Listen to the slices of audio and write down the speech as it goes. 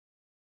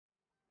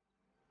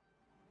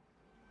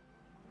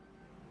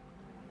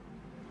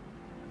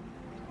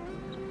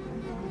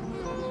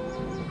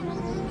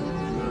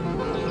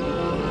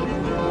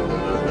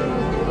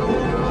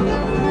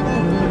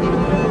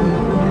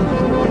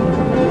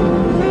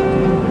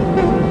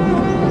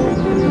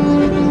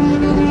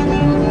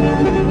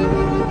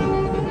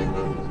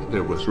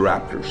birds,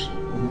 raptors,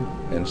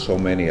 and so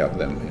many of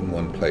them in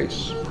one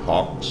place,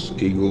 hawks,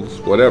 eagles,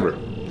 whatever.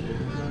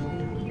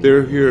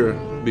 They're here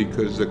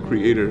because the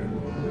Creator,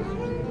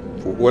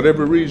 for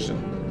whatever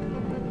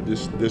reason,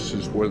 this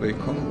is where they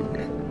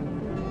congregate.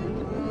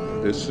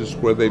 This is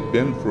where they've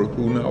been for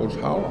who knows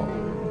how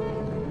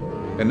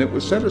long. And it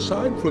was set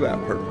aside for that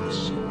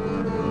purpose.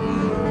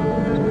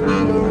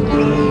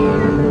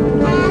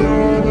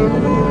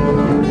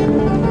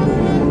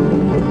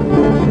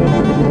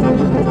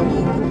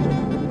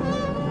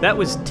 That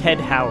was Ted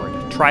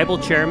Howard, tribal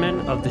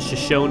chairman of the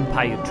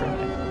Shoshone-Paiute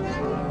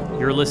tribe.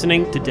 You're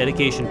listening to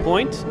Dedication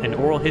Point, an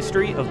oral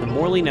history of the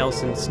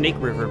Morley-Nelson Snake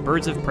River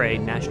Birds of Prey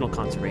National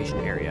Conservation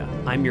Area.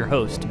 I'm your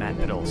host, Matt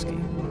Podolsky.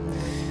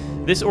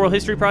 This oral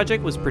history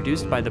project was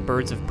produced by the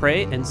Birds of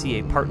Prey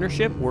NCA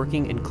Partnership,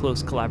 working in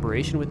close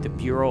collaboration with the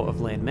Bureau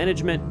of Land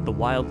Management, the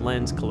Wild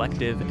Lens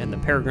Collective, and the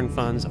Peregrine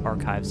Fund's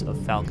Archives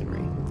of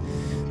Falconry.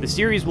 The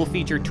series will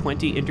feature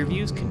 20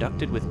 interviews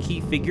conducted with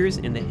key figures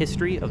in the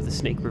history of the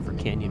Snake River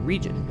Canyon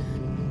region.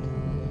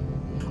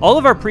 All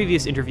of our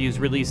previous interviews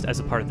released as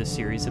a part of this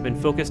series have been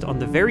focused on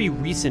the very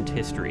recent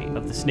history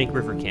of the Snake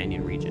River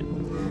Canyon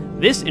region.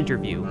 This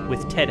interview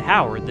with Ted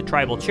Howard, the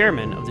tribal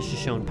chairman of the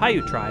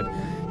Shoshone-Paiute tribe,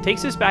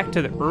 takes us back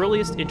to the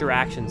earliest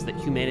interactions that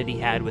humanity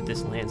had with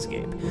this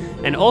landscape,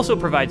 and also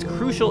provides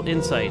crucial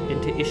insight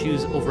into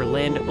issues over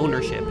land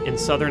ownership in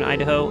southern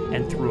Idaho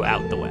and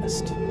throughout the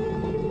West.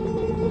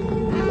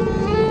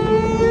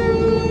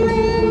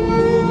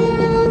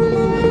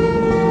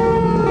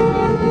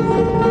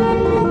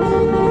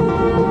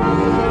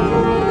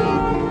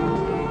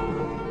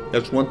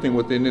 That's one thing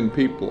with Indian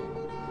people.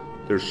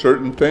 There's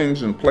certain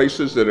things and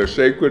places that are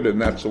sacred, and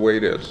that's the way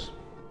it is.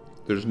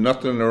 There's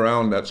nothing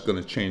around that's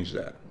going to change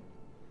that.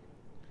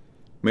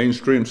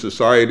 Mainstream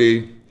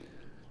society,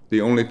 the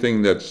only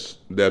thing that's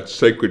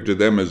sacred to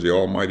them is the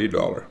almighty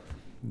dollar.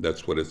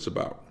 That's what it's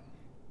about.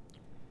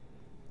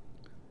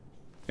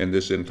 And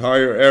this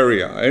entire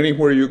area,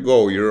 anywhere you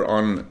go, you're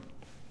on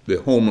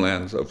the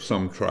homelands of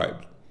some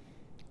tribe.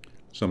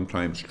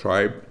 Sometimes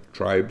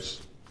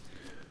tribes,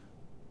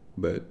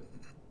 but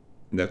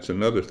that's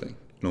another thing.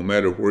 No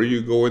matter where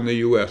you go in the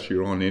U.S.,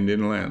 you're on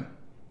Indian land.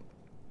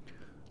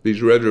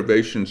 These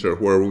reservations are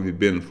where we've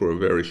been for a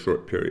very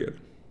short period.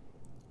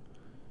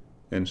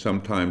 And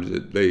sometimes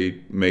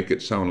they make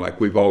it sound like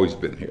we've always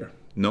been here.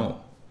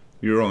 No,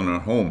 you're on our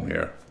home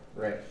here.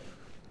 Right.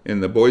 In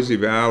the Boise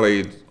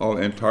Valley,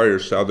 entire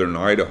southern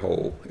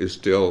Idaho is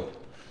still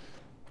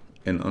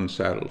an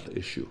unsettled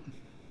issue.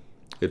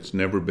 It's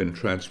never been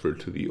transferred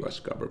to the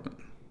U.S. government.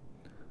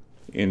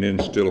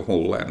 Indians still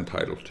hold land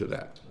title to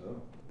that.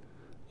 Oh.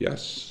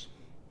 Yes.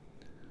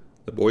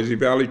 The Boise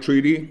Valley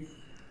Treaty,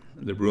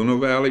 the Bruneau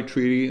Valley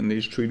Treaty, and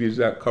these treaties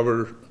that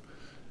cover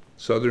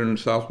southern and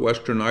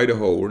southwestern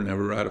Idaho were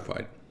never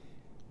ratified.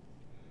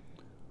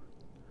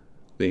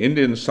 The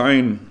Indians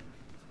signed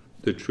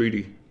the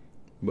treaty,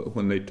 but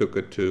when they took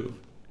it to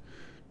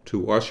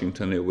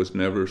Washington, it was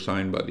never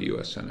signed by the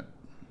U.S. Senate.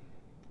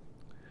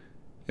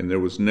 And there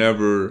was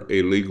never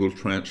a legal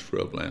transfer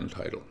of land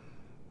title.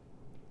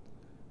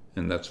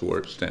 And that's where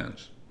it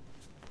stands.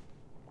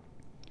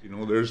 You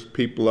know, there's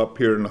people up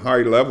here in the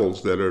high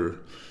levels that are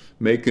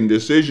making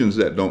decisions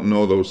that don't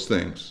know those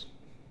things.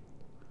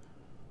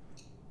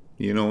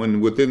 You know,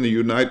 and within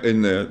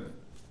the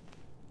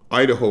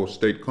Idaho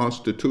State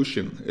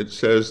Constitution, it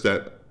says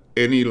that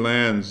any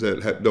lands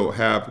that don't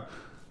have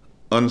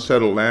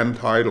unsettled land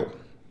title,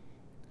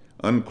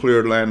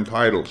 uncleared land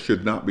title,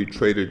 should not be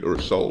traded or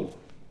sold.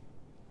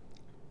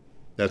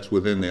 That's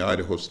within the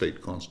Idaho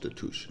State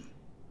Constitution.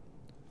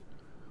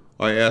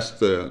 I asked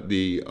the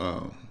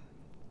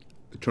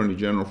Attorney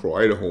General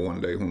for Idaho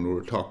one day when we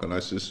were talking, I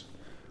says,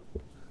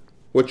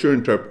 "What's your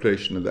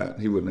interpretation of that?"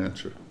 He wouldn't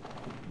answer.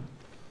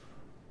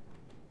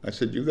 I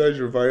said, "You guys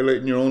are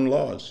violating your own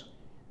laws.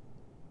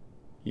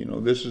 You know,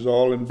 this is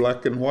all in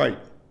black and white.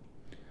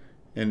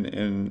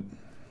 And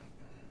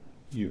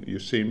you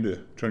seem to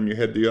turn your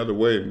head the other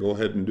way and go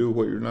ahead and do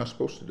what you're not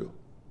supposed to do."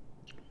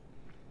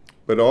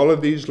 But all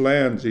of these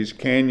lands, these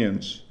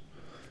canyons,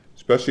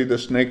 especially the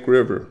Snake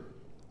River,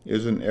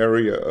 is an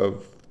area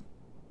of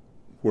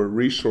where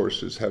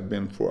resources have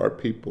been for our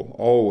people,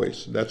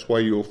 always. That's why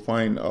you'll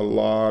find a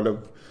lot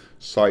of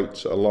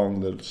sites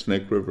along the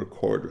Snake River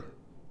corridor.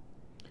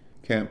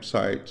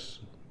 Campsites,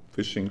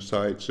 fishing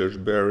sites, there's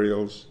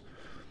burials.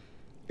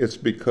 It's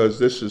because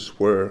this is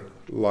where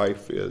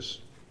life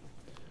is,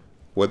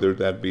 whether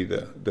that be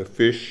the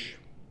fish,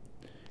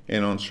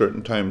 and on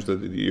certain times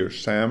of the year,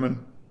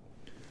 salmon.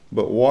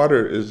 But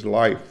water is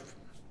life,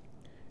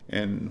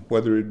 and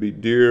whether it be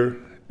deer,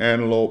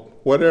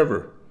 antelope,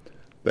 whatever,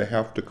 they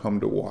have to come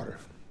to water.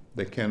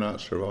 They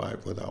cannot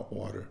survive without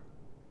water.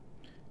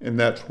 And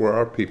that's where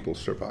our people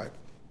survive.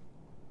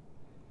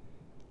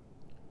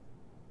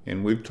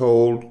 And we've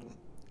told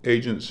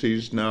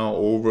agencies now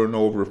over and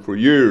over for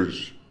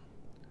years,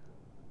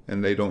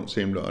 and they don't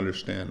seem to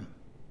understand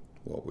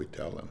what we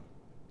tell them.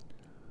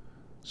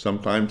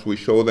 Sometimes we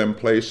show them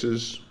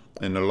places,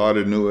 and a lot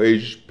of New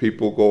Age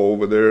people go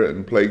over there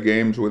and play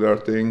games with our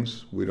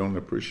things. We don't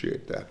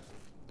appreciate that.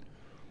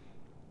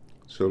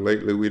 So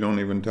lately we don't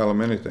even tell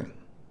them anything.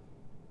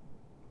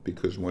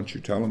 Because once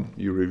you tell them,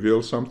 you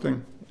reveal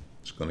something,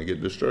 it's going to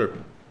get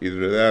disturbed.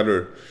 Either that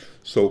or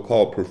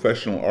so-called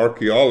professional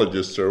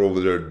archaeologists are over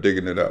there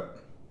digging it up.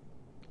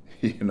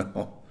 You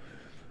know?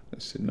 I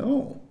said,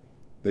 no.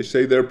 They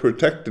say they're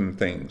protecting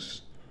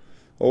things.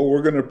 Oh,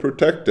 we're going to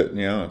protect it.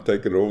 Yeah,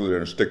 take it over there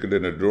and stick it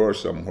in a drawer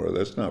somewhere.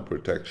 That's not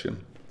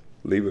protection.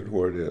 Leave it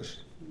where it is.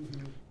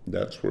 Mm-hmm.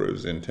 That's where it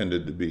was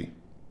intended to be.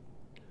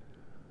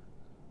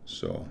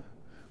 So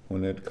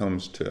when it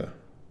comes to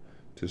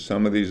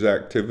some of these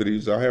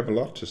activities, I have a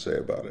lot to say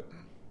about it.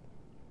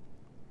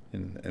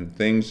 And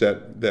things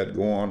that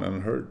go on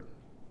unheard.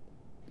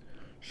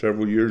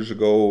 Several years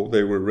ago,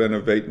 they were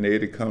renovating the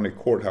Ada County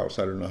Courthouse.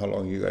 I don't know how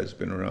long you guys have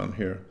been around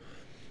here.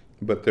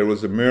 But there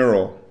was a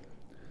mural.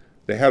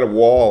 They had a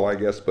wall, I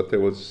guess, but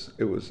there was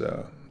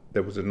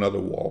another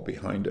wall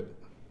behind it.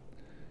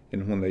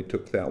 And when they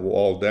took that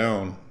wall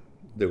down,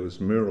 there was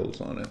murals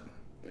on it.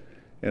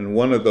 And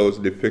one of those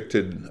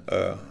depicted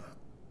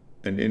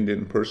an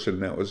Indian person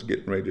that was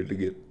getting ready to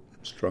get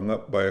strung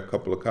up by a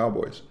couple of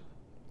cowboys.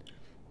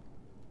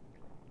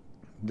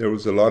 There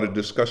was a lot of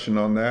discussion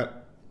on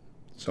that.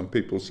 Some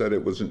people said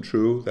it wasn't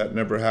true. That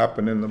never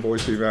happened in the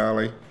Boise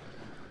Valley.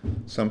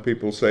 Some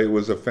people say it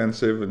was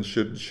offensive and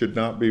should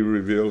not be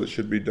revealed. It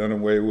should be done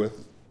away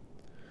with.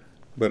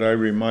 But I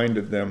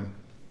reminded them,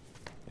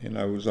 and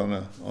I was on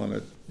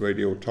a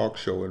radio talk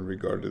show in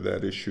regard to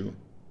that issue,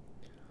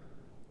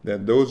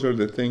 that those are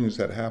the things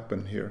that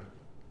happen here.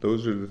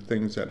 Those are the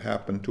things that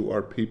happen to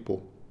our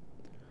people.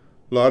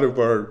 A lot of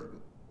our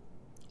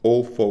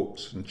old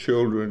folks and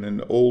children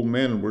and old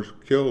men were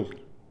killed.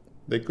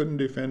 They couldn't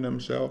defend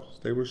themselves.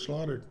 They were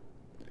slaughtered.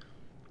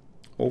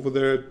 Over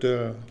there at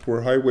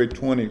where Highway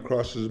 20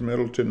 crosses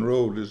Middleton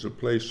Road is a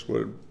place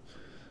where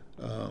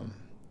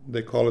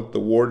they call it the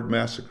Ward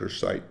Massacre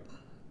Site.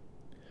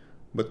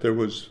 But there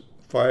was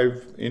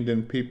 5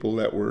 Indian people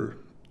that were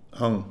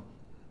hung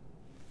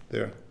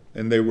there,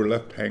 and they were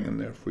left hanging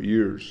there for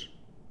years.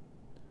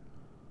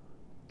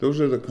 Those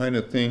are the kind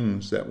of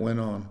things that went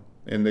on.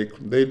 And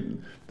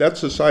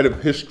that's a side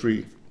of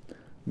history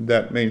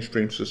that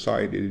mainstream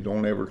society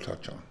don't ever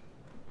touch on.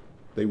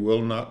 They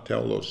will not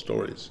tell those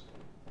stories.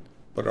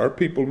 But our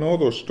people know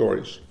those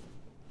stories.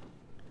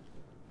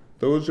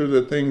 Those are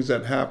the things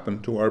that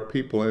happen to our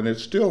people, and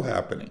it's still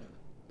happening.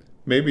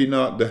 Maybe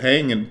not the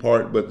hanging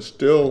part, but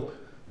still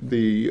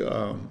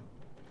the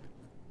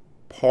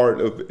part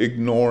of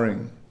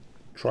ignoring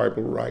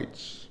tribal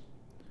rights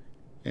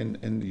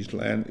and these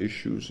land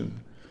issues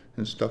and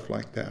stuff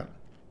like that.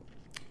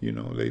 You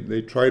know,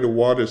 they try to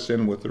wad us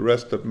in with the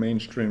rest of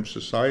mainstream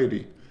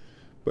society,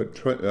 but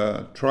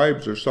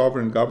tribes are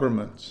sovereign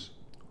governments.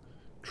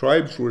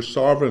 Tribes were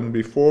sovereign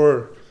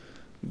before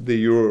the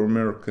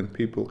Euro-American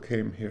people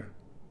came here.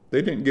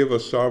 They didn't give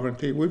us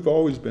sovereignty. We've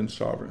always been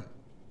sovereign.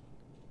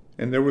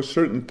 And there were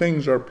certain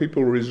things our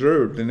people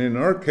reserved, and in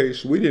our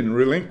case, we didn't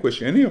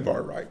relinquish any of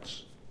our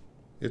rights.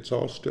 It's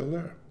all still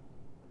there.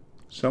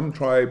 Some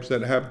tribes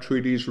that have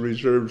treaties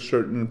reserve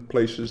certain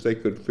places they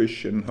could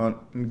fish and hunt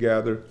and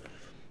gather,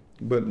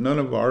 but none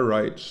of our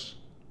rights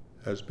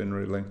has been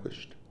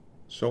relinquished.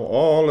 So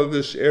all of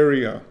this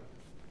area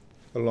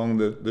along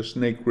the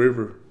Snake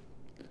River,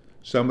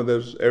 some of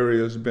those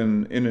areas have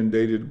been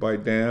inundated by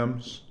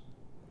dams.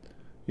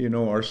 You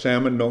know, our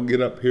salmon don't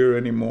get up here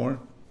anymore.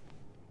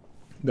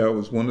 That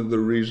was one of the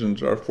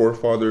reasons our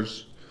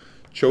forefathers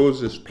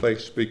chose this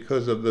place,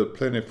 because of the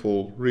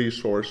plentiful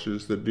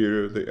resources, the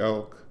deer, the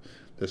elk,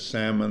 the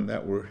salmon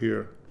that were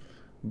here.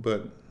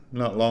 But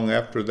not long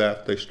after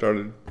that, they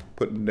started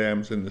putting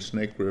dams in the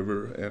Snake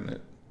River,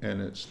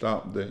 and it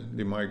stopped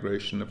the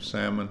migration of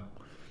salmon.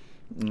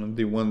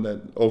 The one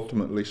that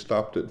ultimately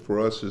stopped it for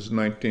us is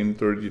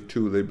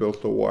 1932. They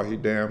built the Wahi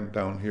Dam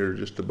down here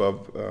just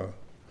above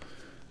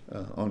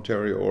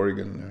Ontario,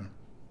 Oregon there.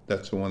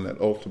 That's the one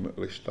that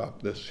ultimately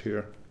stopped this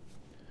here.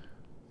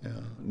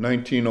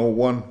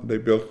 1901, they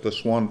built the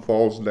Swan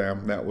Falls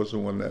Dam. That was the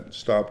one that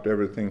stopped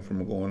everything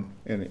from going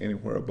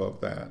anywhere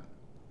above that.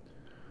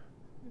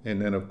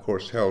 And then, of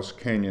course, Hell's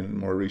Canyon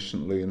more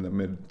recently in the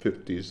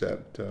mid-50s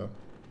at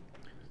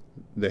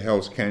the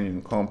Hell's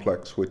Canyon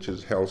complex, which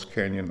is Hell's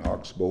Canyon,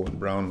 Oxbow, and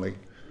Brownlee,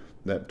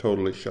 that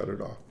totally shut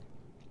it off.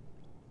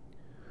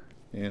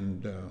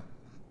 And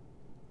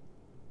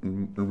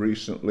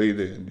recently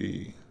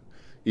the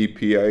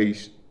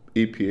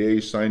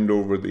EPA signed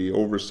over the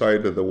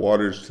oversight of the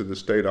waters to the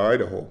state of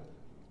Idaho.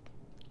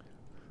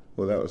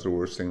 Well, that was the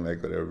worst thing they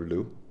could ever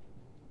do,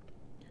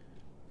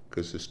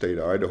 because the state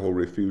of Idaho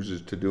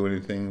refuses to do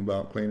anything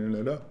about cleaning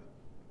it up.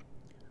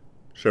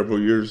 Several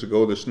years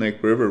ago, the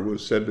Snake River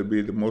was said to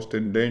be the most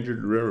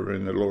endangered river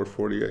in the lower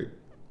 48.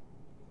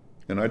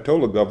 And I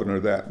told the governor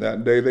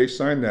that day they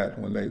signed that,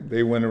 when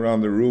they went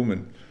around the room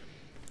and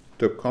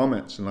took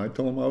comments, and I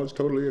told him I was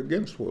totally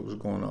against what was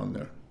going on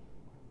there.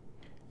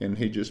 And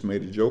he just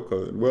made a joke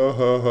of it.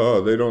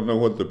 Well, they don't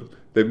know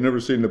they've never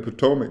seen the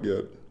Potomac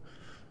yet.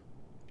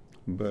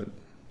 But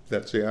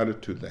that's the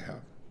attitude they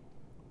have.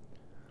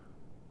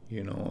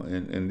 You know,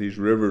 and these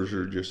rivers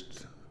are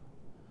just,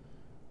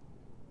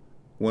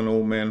 one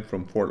old man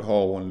from Fort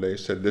Hall one day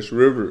said, "This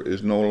river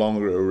is no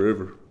longer a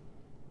river."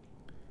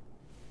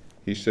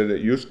 He said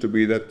it used to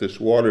be that this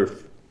water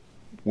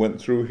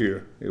went through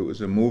here. It was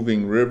a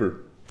moving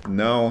river.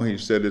 Now, he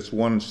said, it's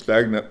one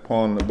stagnant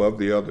pond above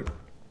the other.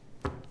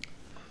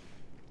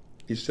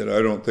 He said,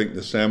 "I don't think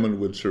the salmon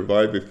would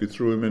survive if you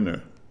threw him in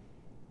there.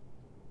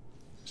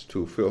 It's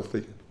too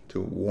filthy,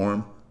 too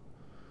warm.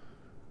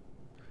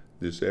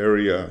 This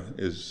area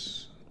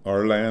is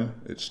our land.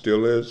 It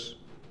still is.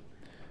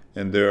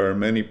 And there are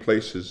many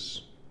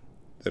places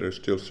that are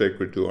still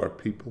sacred to our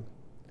people.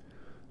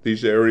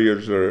 These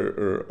areas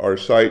our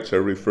sites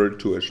are referred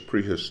to as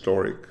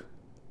prehistoric.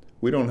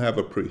 We don't have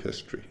a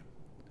prehistory.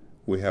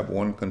 We have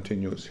one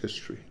continuous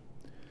history.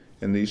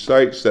 And these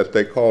sites that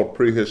they call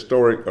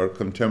prehistoric are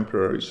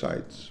contemporary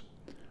sites.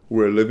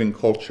 We're a living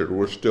culture.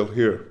 We're still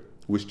here.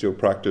 We still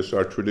practice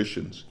our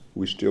traditions.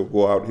 We still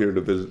go out here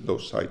to visit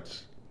those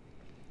sites.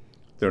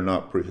 They're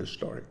not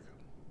prehistoric.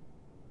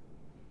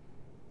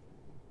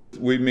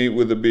 We meet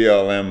with the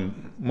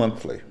BLM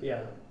monthly.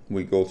 Yeah.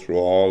 We go through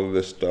all of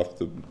this stuff.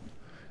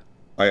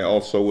 I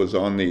also was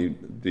on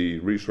the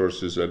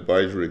Resources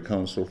Advisory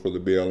Council for the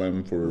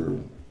BLM for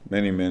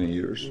many, many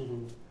years.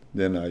 Mm-hmm.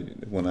 Then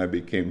when I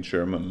became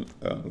chairman,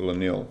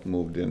 Laniel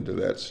moved into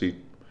that seat.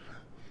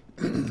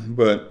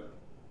 But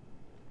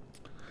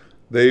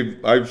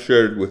I've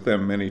shared with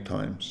them many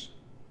times,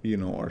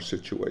 our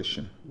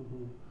situation.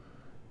 Mm-hmm.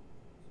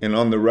 And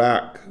on the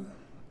RAC,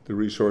 the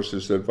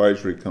Resources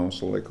Advisory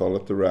Council, they call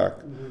it the RAC,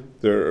 mm-hmm.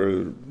 there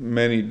are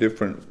many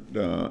different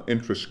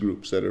interest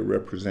groups that are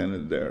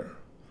represented there.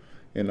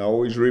 And I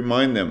always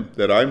remind them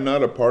that I'm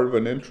not a part of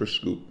an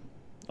interest group.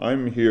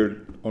 I'm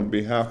here on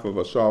behalf of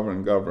a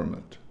sovereign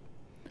government,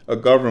 a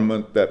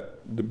government that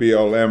the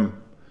BLM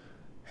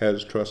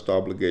has trust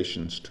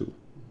obligations to.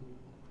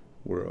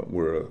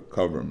 We're a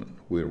government.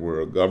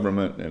 We're a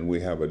government, and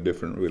we have a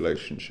different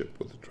relationship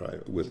with the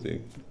tribe, with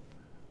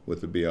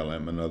the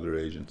BLM and other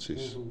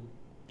agencies. Mm-hmm.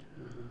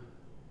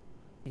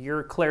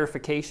 Your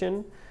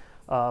clarification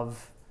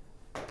of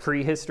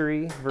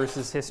prehistory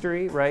versus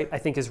history, right, I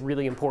think is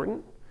really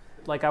important.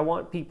 Like, I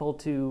want people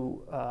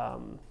to,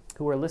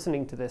 who are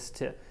listening to this,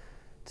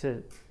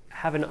 to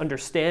have an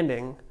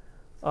understanding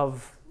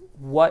of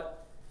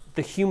what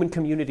the human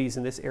communities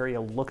in this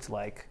area looked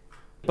like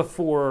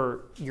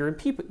before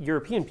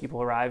European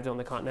people arrived on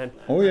the continent.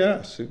 Oh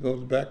yes, it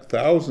goes back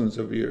thousands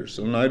of years,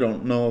 and I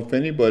don't know if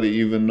anybody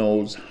even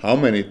knows how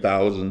many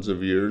thousands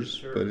of years.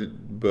 Sure.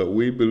 But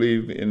we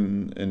believe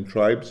and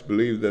tribes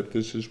believe that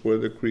this is where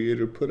the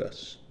Creator put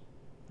us.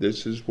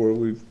 This is where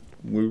we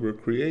were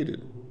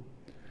created. Mm-hmm.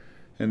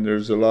 And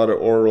there's a lot of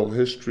oral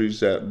histories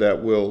that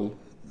will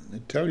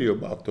tell you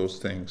about those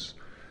things.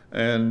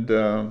 And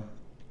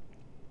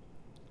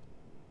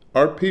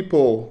our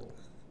people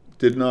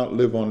did not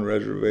live on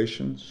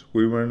reservations.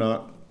 We were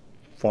not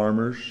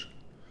farmers.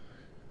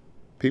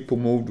 People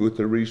moved with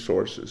the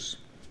resources.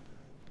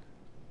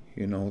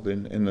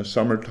 Then in the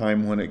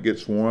summertime when it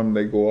gets warm,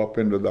 they go up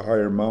into the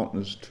higher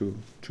mountains to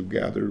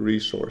gather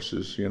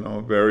resources,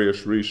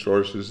 various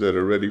resources that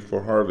are ready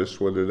for harvest,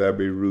 whether that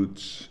be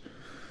roots,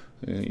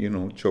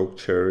 choke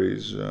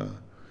cherries,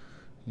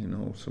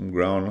 some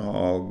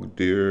groundhog,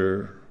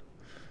 deer,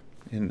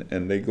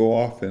 and they go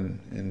off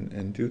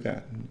and do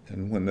that.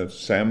 And when the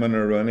salmon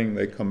are running,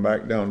 they come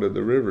back down to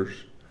the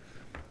rivers.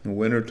 In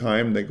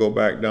wintertime, they go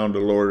back down to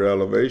lower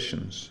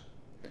elevations.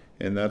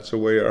 And that's the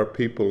way our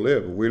people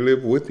live. We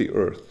live with the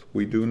earth.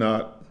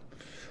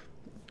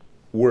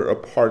 We're a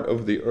part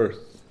of the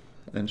earth,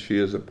 and she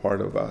is a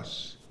part of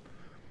us.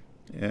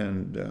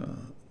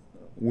 And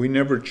we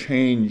never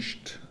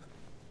changed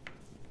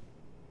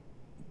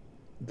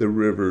the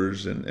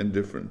rivers and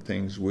different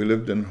things. We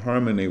lived in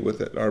harmony with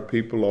it. Our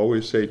people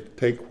always say,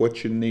 take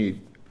what you need,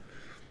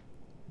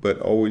 but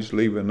always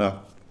leave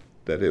enough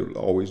that it will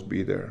always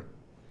be there.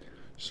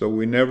 So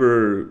we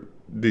never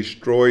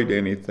destroyed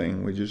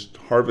anything. We just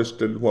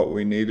harvested what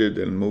we needed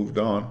and moved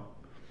on.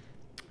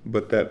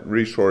 But that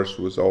resource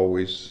was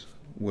always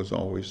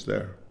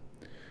there.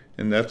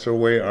 And that's the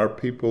way our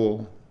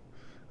people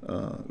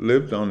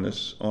lived on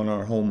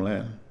our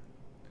homeland.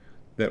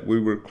 That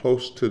we were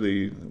close to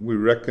we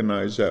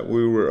recognized that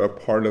we were a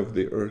part of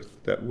the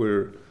earth, that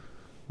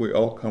we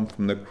all come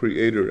from the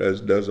Creator, as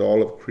does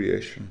all of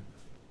creation.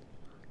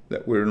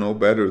 That we're no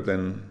better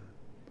than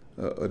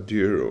a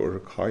deer or a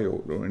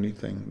coyote or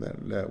anything.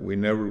 That we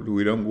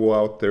don't go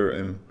out there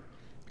and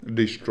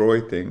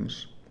destroy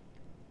things.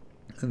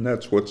 And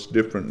that's what's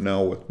different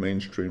now with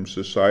mainstream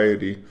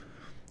society.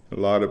 A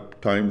lot of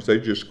times they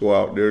just go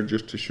out there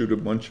just to shoot a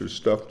bunch of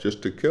stuff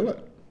just to kill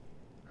it.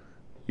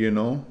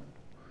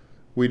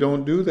 We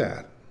don't do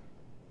that.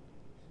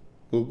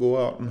 We'll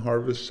go out and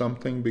harvest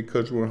something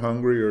because we're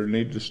hungry or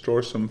need to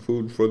store some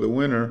food for the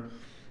winter,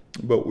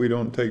 but we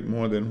don't take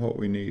more than what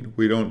we need.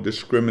 We don't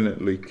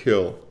discriminately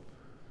kill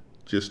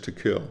just to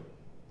kill.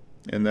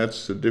 And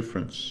that's the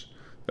difference.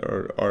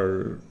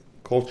 Our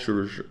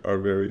cultures are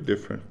very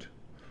different.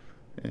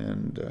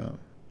 And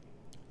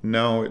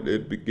now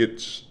it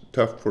gets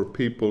tough for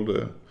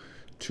people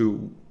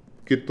to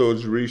get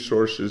those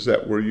resources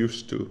that we're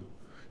used to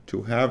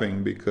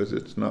having, because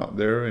it's not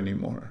there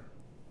anymore.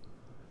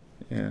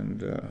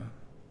 And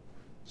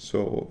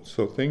so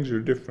things are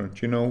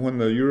different. You know, when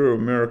the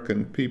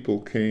Euro-American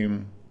people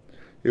came,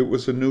 it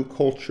was a new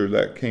culture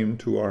that came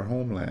to our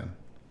homeland.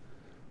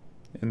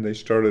 And they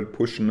started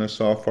pushing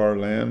us off our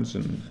lands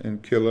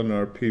and killing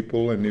our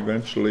people, and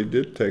eventually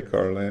did take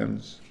our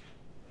lands.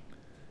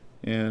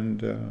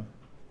 And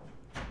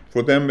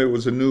for them, it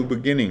was a new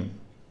beginning.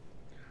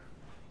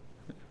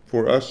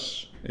 For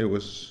us, it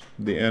was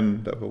the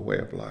end of a way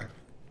of life.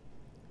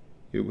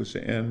 It was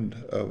the end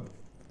of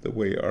the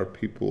way our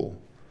people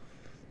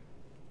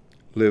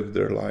lived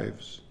their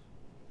lives.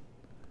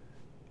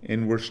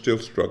 And we're still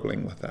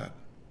struggling with that,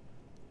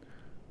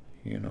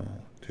 you know,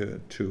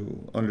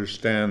 to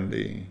understand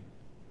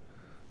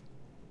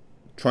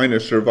trying to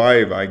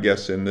survive, I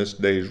guess, in this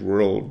day's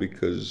world,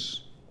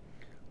 because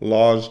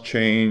laws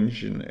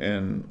change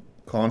and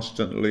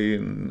constantly,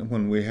 and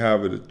when we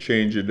have a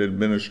change in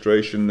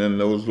administration, then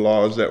those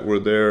laws that were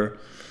there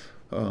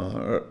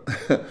are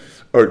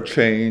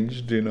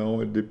changed. You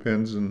know, it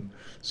depends, and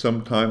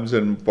sometimes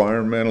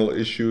environmental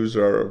issues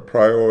are a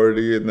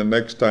priority, and the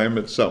next time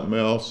it's something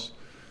else.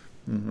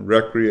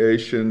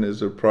 Recreation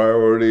is a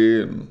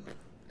priority, and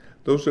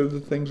those are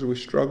the things we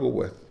struggle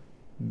with,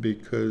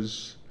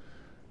 because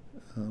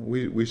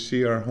we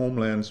see our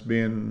homelands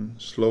being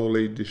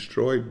slowly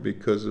destroyed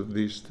because of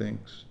these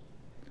things.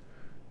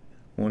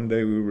 One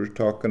day we were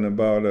talking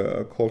about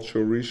a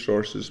cultural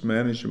resources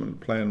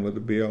management plan with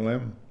the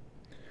BLM,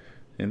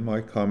 and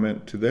my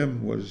comment to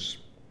them was,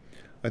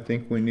 I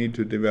think we need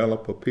to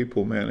develop a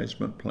people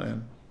management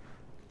plan.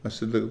 I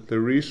said, the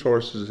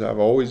resources have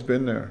always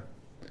been there.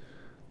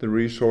 The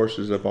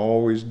resources have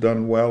always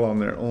done well on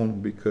their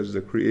own because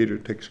the Creator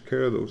takes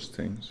care of those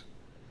things.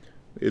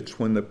 It's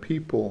when the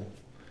people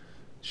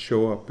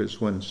show up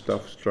is when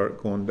stuff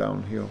starts going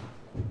downhill.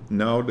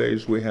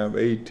 Nowadays we have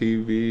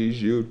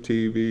ATVs,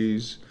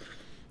 UTVs,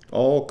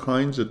 all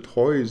kinds of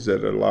toys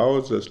that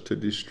allows us to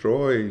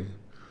destroy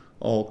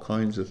all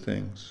kinds of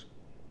things.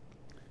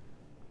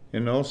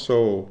 And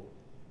also,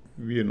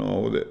 you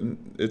know, that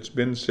it's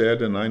been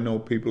said, and I know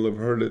people have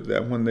heard it,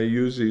 that when they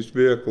use these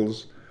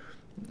vehicles,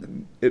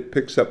 it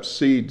picks up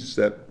seeds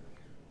that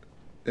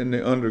in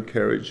the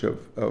undercarriage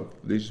of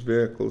these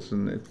vehicles,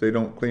 and if they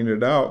don't clean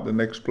it out, the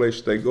next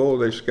place they go,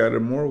 they scatter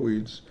more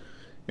weeds.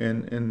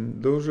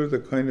 And those are the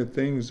kind of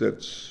things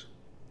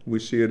we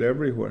see it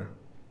everywhere.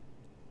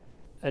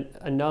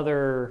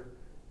 Another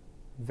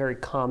very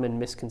common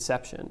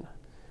misconception,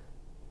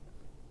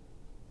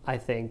 I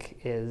think,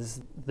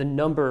 is the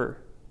number,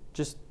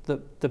 just the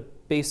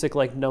basic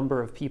like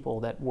number of people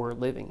that were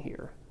living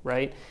here,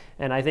 right?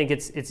 And I think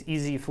it's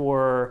easy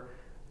for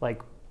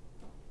like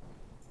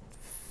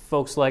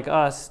folks like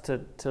us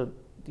to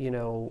you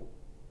know,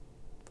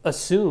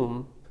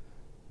 assume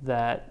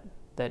that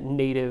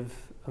Native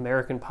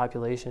American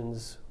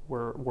populations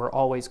were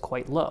always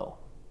quite low.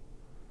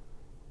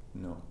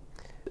 No.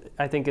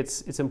 I think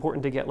it's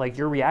important to get like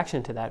your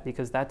reaction to that,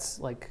 because that's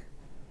like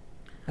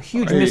a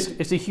huge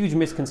it's a huge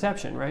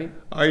misconception, right?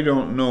 I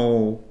don't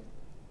know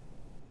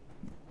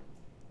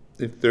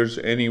if there's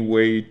any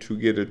way to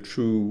get a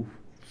true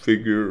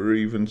figure or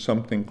even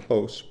something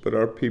close, but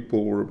our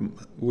people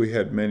we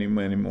had many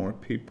more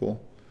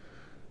people.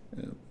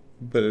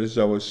 But as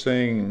I was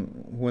saying,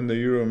 when the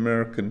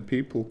Euro-American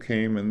people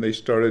came and they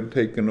started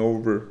taking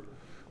over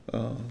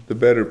the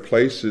better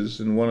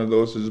places, and one of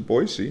those is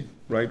Boise,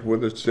 right where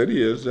the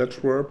city is,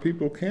 that's where our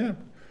people camp,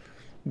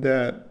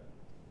 that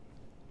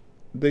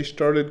they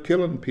started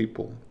killing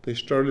people. They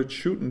started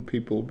shooting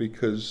people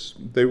because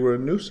they were a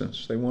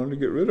nuisance. They wanted to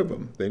get rid of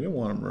them. They didn't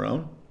want them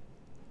around.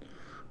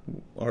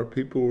 Our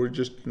people were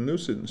just a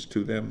nuisance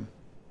to them.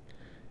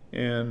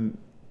 And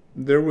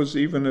there was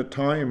even a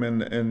time,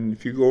 and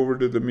if you go over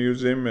to the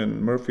museum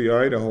in Murphy,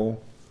 Idaho,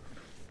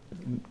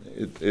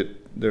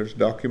 there's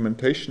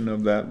documentation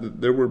of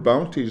that there were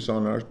bounties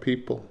on our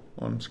people,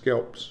 on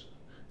scalps,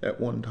 at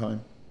one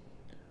time.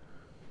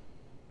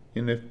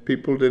 And if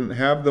people didn't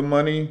have the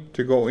money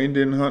to go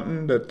Indian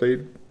hunting, that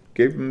they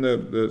gave them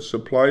the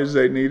supplies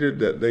they needed,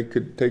 that they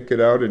could take it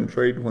out and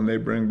trade when they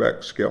bring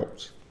back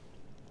scalps.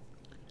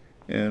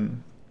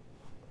 And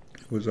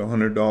it was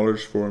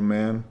 $100 for a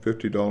man,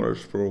 $50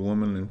 for a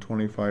woman, and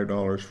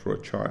 $25 for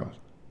a child.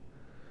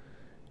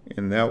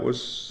 And that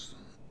was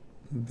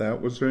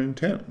their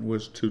intent,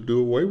 was to do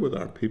away with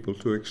our people,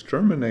 to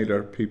exterminate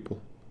our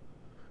people.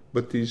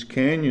 But these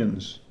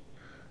canyons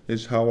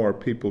is how our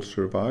people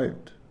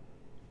survived,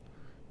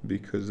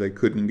 because they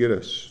couldn't get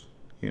us.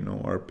 You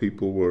know, our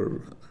people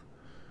were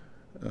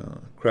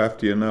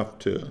crafty enough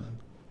to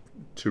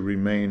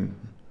remain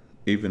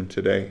even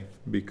today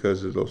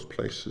because of those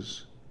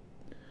places.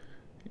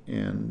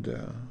 And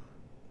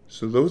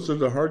so those are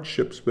the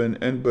hardships. But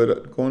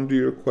going to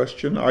your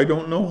question, I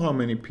don't know how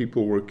many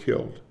people were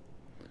killed.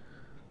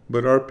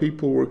 But our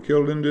people were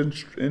killed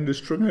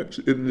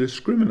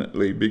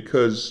indiscriminately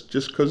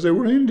just because they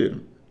were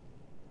Indian.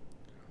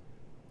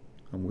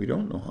 And we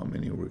don't know how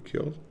many were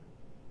killed.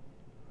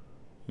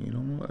 You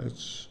know,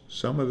 it's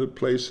some of the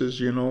places,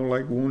 you know,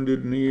 like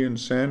Wounded Knee and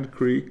Sand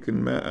Creek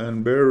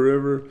and Bear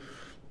River,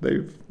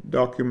 they've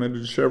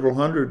documented several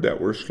hundred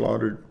that were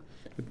slaughtered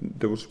at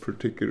those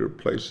particular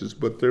places.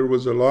 But there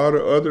was a lot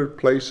of other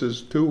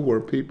places too where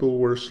people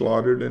were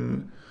slaughtered,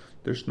 and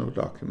there's no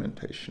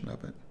documentation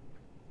of it.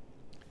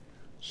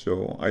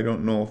 So I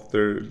don't know if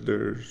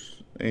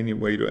there's any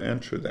way to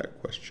answer that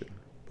question.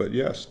 But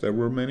yes, there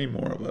were many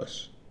more of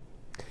us.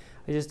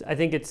 I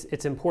think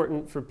it's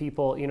important for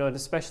people, you know, and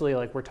especially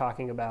like we're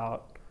talking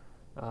about,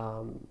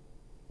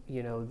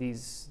 you know,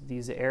 these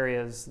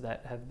areas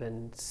that have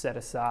been set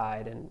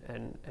aside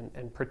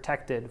and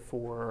protected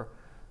for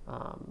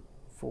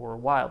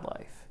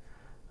wildlife,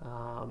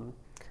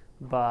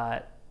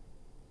 but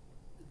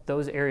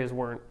those areas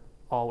weren't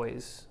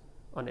always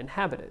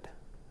uninhabited,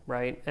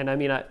 right? And I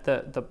mean,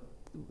 the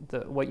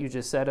what you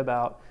just said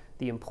about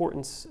the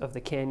importance of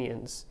the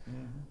canyons.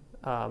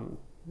 Mm-hmm.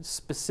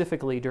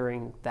 Specifically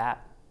during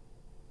that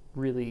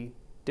really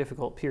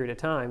difficult period of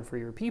time for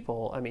your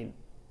people, I mean,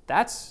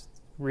 that's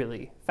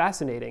really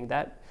fascinating.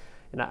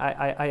 And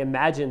I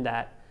imagine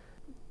that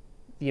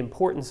the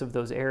importance of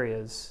those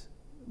areas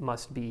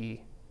must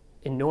be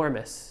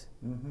enormous,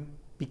 mm-hmm.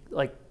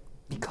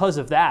 Because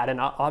of that,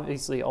 and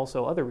obviously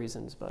also other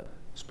reasons. But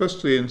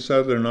especially in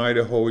southern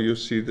Idaho, you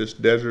see this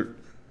desert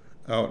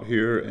out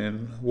here,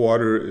 and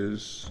water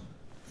is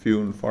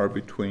few and far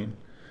between.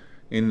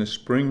 In the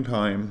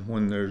springtime,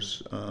 when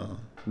there's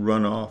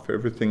runoff,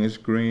 everything is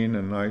green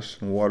and nice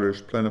and water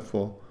is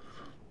plentiful.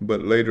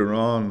 But later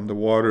on, the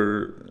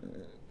water,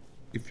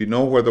 if you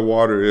know where the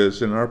water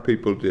is, and our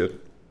people did,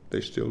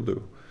 they still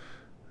do.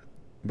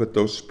 But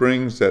those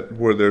springs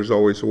where there's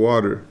always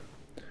water.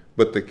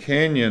 But the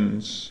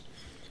canyons,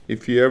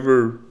 if you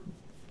ever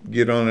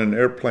get on an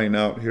airplane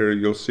out here,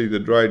 you'll see the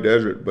dry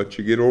desert, but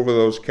you get over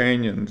those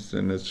canyons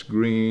and it's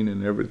green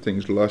and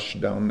everything's lush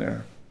down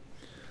there.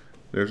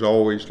 There's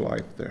always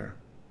life there.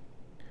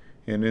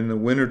 And in the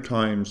winter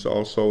times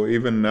also,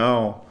 even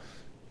now,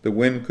 the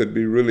wind could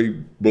be really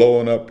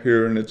blowing up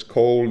here and it's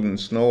cold and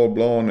snow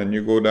blowing, and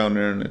you go down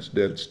there and it's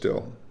dead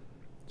still,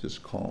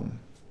 just calm.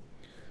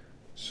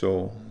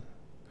 So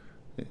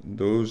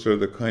those are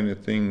the kind of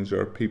things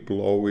our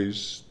people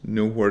always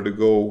knew where to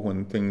go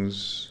when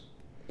things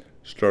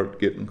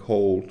start getting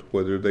cold,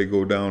 whether they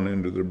go down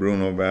into the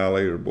Bruno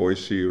Valley or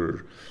Boise,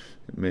 or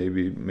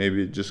maybe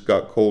it just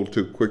got cold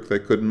too quick, they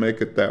couldn't make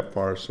it that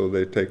far, so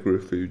they take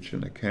refuge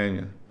in a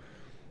canyon.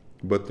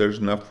 But there's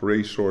enough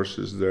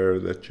resources there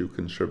that you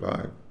can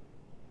survive.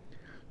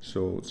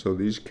 So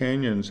these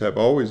canyons have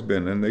always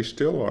been, and they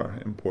still are,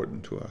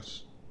 important to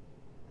us.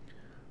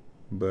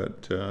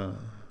 But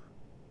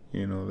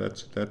you know,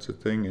 that's a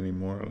thing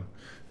anymore.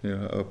 You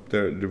know, up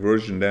there at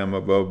Diversion Dam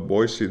above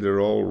Boise,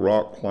 they're all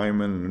rock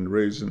climbing and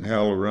raising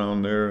hell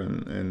around there,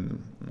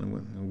 and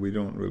we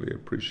don't really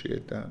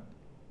appreciate that,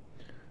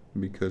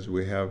 because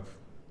we have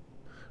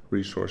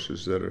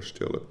resources that are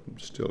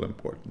still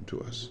important to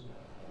us.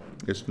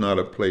 It's not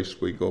a place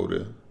we go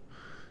to.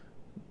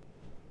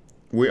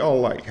 We all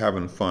like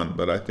having fun,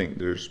 but I think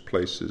there's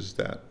places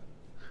that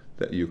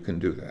you can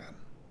do that.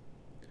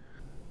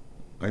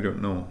 I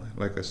don't know,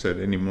 like I said,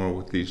 anymore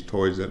with these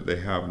toys that they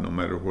have, no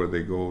matter where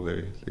they go,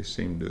 they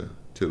seem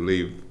to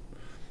leave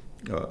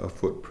a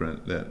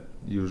footprint that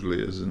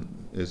usually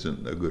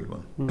isn't a good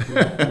one.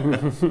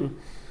 Mm-hmm.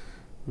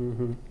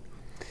 Mm-hmm.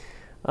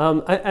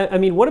 I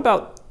mean, what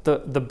about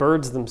the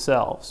birds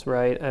themselves,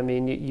 right? I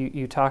mean,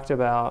 you talked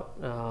about,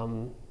 I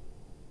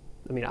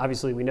mean,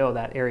 obviously we know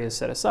that area is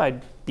set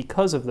aside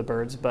because of the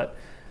birds, but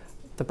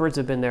the birds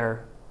have been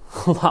there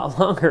a lot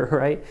longer,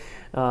 right?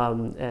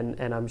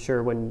 And I'm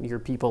sure when your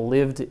people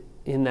lived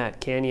in that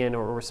canyon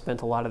or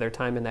spent a lot of their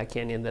time in that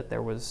canyon, that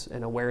there was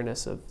an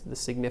awareness of the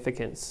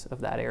significance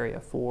of that area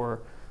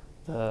for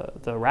the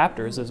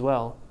raptors as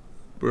well.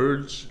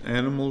 Birds,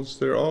 animals,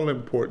 they're all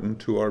important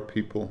to our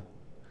people.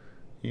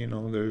 You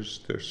know,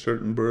 there's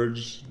certain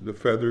birds, the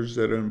feathers,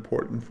 that are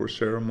important for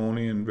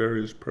ceremony and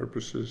various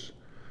purposes,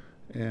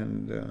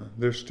 and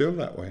they're still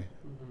that way.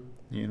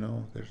 Mm-hmm. You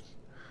know,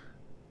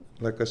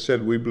 like I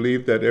said, we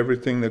believe that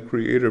everything the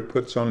Creator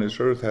puts on this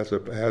earth has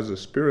a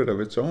spirit of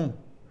its own.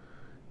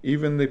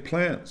 Even the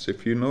plants.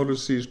 If you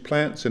notice these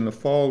plants in the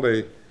fall,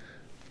 they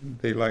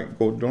like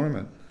go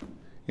dormant.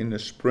 In the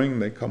spring,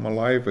 they come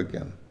alive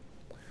again.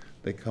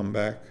 They come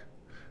back,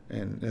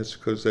 and that's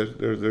because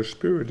their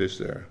spirit is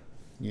there.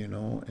 You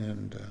know,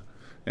 and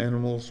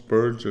animals,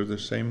 birds are the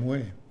same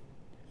way.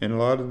 And a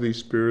lot of these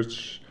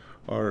spirits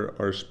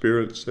are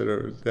spirits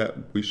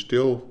that we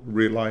still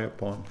rely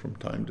upon from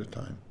time to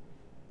time.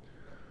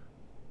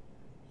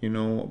 You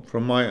know,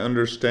 from my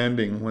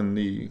understanding, when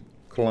the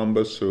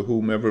Columbus or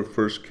whomever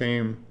first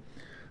came,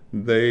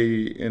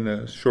 they, in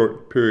a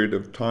short period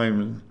of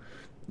time,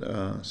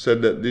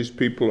 said that these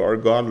people are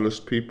godless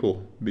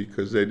people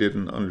because they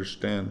didn't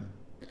understand.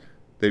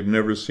 They've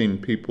never seen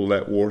people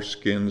that wore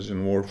skins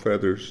and wore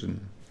feathers,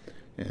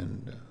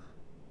 and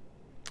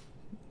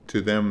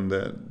to them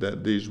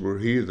that these were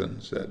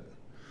heathens that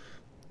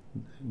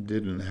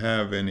didn't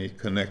have any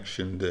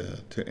connection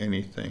to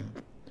anything.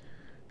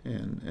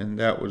 And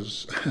that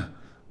was,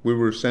 we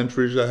were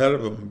centuries ahead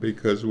of them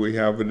because we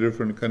have a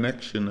different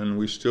connection, and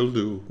we still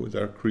do, with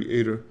our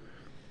Creator.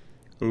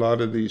 A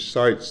lot of these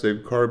sites,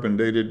 they've carbon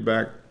dated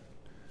back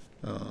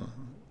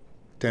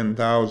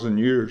 10,000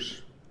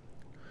 years,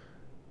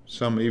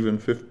 some even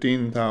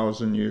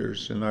 15,000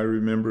 years. And I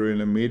remember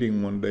in a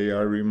meeting one day,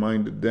 I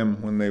reminded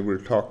them when they were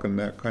talking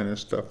that kind of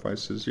stuff, I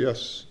says,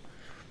 yes,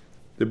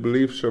 the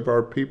beliefs of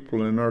our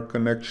people and our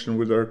connection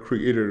with our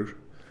Creator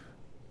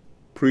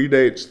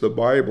predates the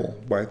Bible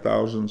by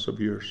thousands of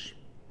years,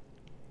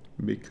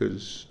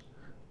 because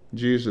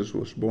Jesus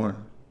was born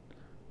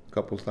a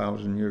couple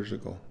thousand years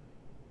ago.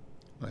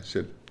 I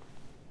said,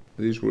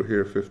 these were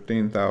here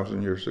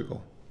 15,000 years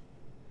ago.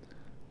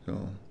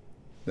 So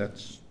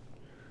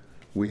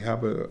we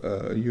have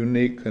a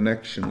unique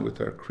connection with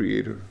our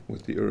Creator,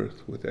 with the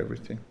earth, with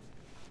everything.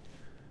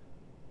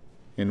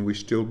 And we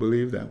still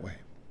believe that way.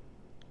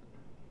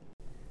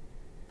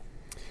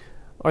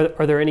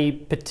 Are there any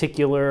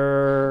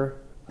particular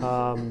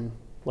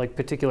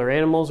particular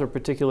animals or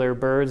particular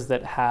birds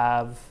that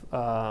have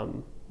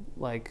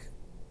like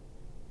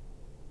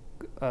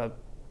a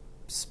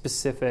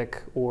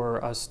specific or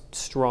a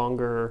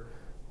stronger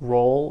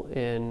role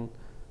in?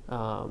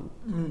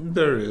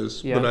 There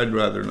is, yeah. But I'd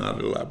rather not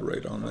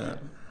elaborate on that.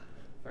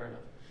 Fair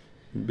enough.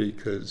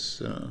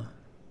 Because,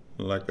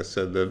 like I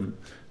said, then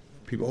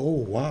people,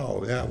 oh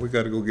wow, yeah, we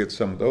got to go get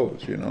some of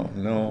those.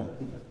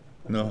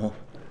 No,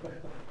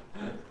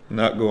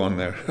 not going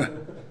there.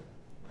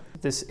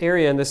 This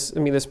area and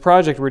this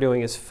project we're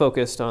doing is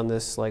focused on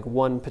this like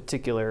one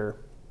particular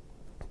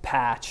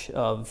patch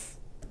of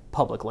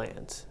public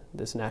land,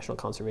 this national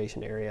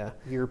conservation area.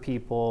 Your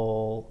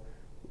people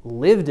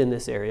lived in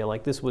this area,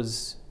 like this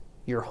was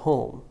your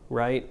home,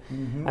 right?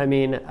 Mm-hmm. I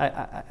mean,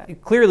 I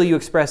clearly you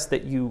expressed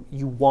that you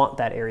want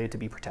that area to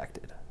be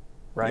protected,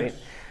 right? Yes.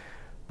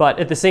 But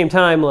at the same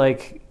time,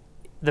 like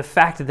the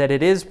fact that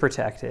it is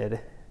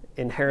protected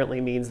inherently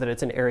means that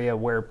it's an area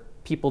where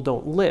people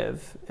don't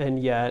live,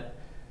 and yet...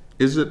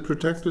 Is it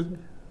protected?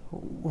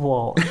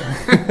 Well,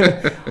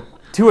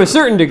 to a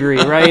certain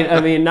degree, right?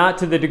 I mean, not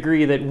to the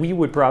degree that we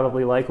would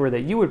probably like or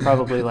that you would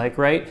probably like,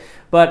 right?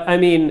 But I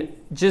mean,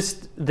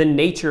 just the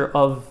nature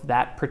of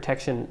that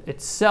protection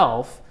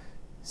itself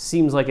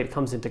seems like it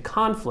comes into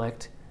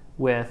conflict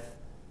with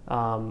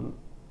some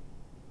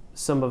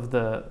of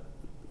the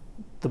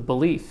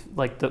belief,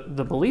 like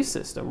the belief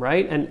system,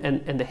 right?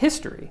 And the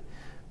history,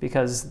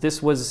 because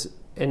this was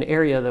an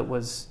area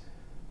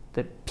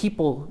that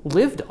people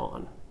lived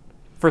on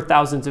for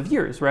thousands of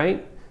years,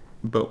 right?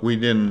 But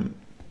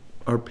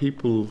our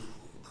people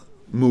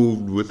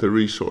moved with the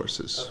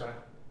resources. Okay.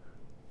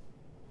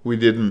 We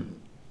didn't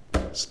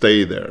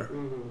stay there.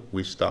 Mm-hmm.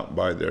 We stopped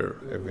by there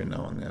every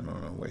now and then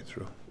on our way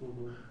through.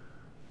 Mm-hmm.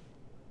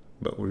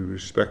 But we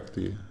respect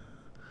the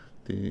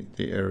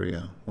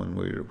area when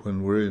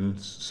we're in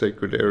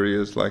sacred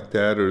areas like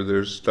that, or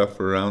there's stuff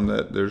around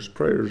that. There's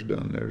prayers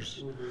done.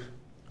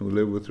 We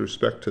live with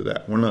respect to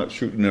that. We're not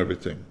shooting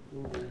everything.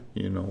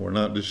 Mm-hmm. We're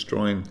not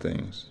destroying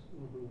things.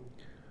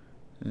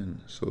 Mm-hmm.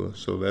 And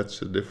so that's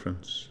the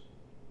difference.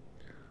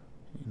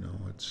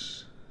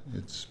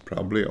 It's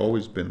probably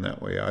always been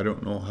that way. I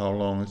don't know how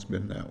long it's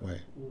been that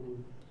way.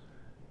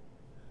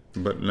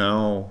 Mm-hmm. But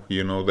now,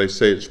 they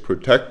say it's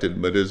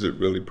protected, but is it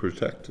really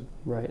protected?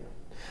 Right.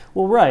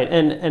 Well, right.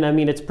 And I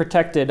mean, it's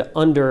protected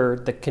under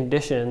the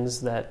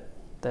conditions that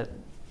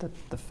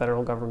the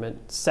federal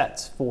government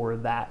sets for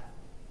that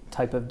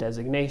type of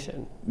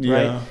designation,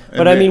 right? Yeah,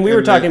 but I mean, we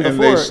were talking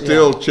before. And they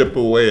still chip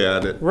away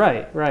at it.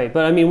 Right.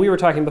 But I mean, we were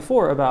talking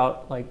before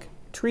about like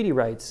treaty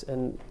rights,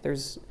 and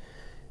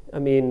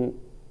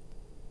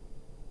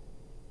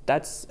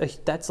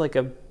that's like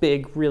a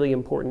big, really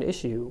important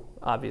issue,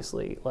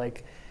 obviously.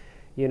 Like,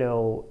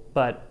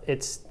 but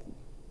it's.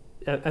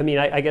 I mean,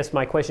 I guess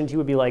my question to you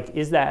would be like,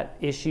 is that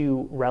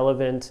issue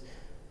relevant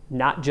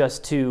not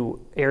just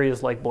to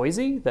areas like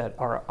Boise that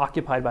are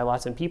occupied by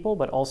lots of people,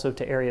 but also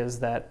to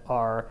areas that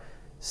are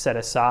set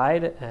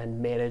aside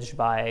and managed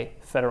by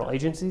federal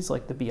agencies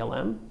like the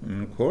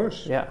BLM? Of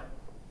course. Yeah.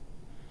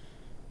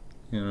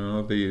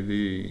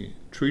 The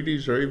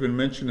treaties are even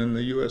mentioned in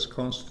the U.S.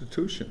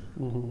 Constitution.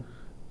 Mm-hmm.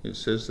 It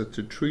says that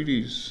the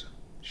treaties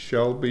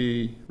shall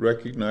be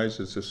recognized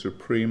as the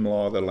supreme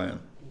law of the land,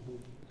 mm-hmm.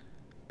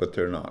 but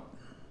they're not.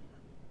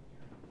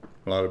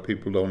 A lot of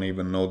people don't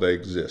even know they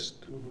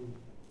exist. Mm-hmm.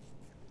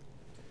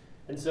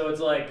 And so it's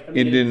like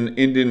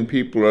Indian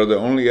people are the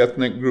only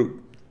ethnic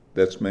group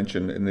that's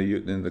mentioned in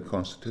the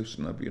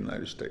Constitution of the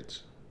United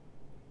States.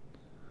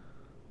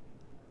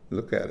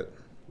 Look at it.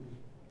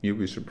 You'll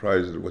be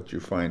surprised at what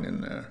you find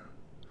in there.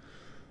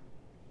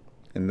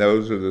 And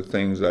those are the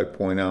things I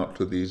point out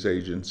to these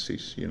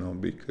agencies,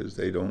 because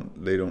they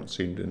don't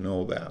seem to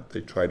know that.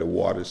 They try to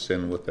wad us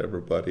in with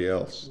everybody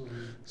else. Mm-hmm.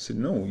 I said,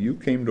 no, you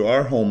came to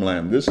our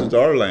homeland. This is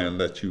our land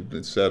that you've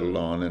been settled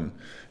on,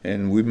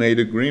 and we made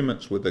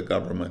agreements with the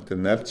government,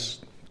 and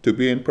that's to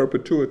be in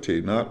perpetuity.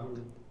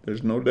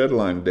 There's no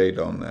deadline date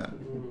on that.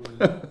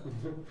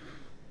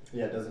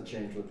 Yeah, it doesn't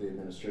change with the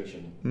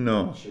administration.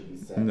 No. It should be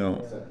set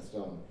in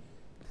stone.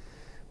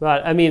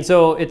 But I mean,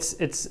 so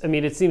it's. I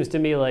mean, it seems to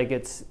me like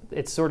it's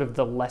sort of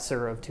the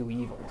lesser of two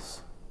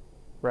evils,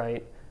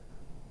 right?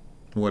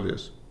 What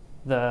is?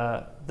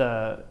 I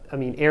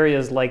mean,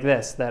 areas like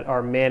this that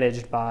are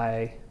managed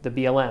by the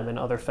BLM and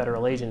other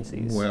federal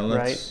agencies, Well,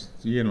 right? that's,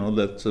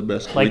 that's the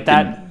best. Like we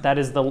can, that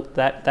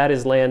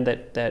is land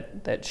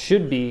that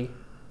should be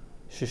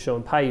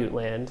Shoshone Paiute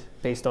land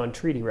based on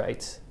treaty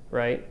rights,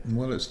 right?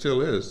 Well, it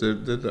still is.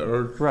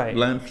 Our Right.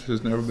 land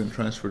has never been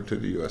transferred to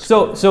the U.S.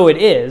 So it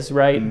is,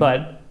 right?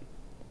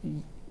 Mm-hmm.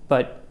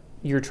 But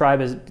your tribe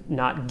is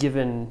not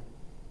given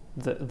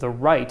the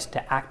right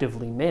to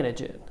actively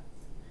manage it,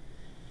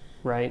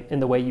 right? In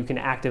the way you can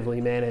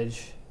actively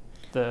manage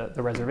the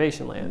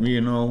reservation land.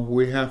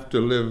 We have to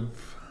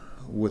live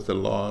with the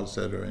laws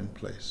that are in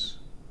place.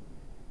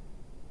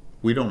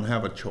 We don't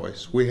have a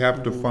choice. We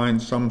have to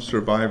find some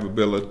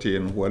survivability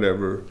in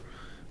whatever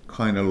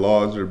kind of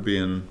laws are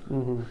being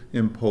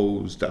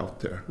imposed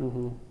out there.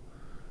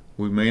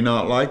 We may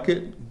not like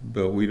it,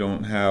 but we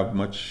don't have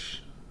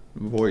much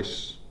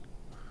voice.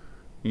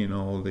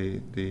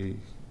 The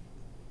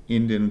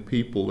Indian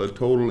people, the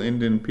total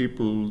Indian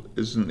people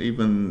isn't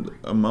even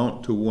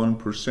amount to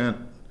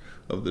 1%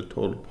 of the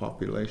total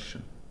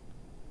population.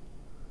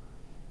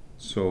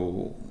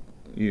 So,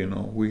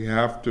 we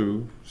have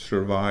to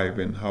survive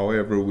in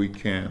however we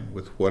can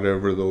with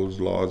whatever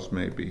those laws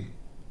may be.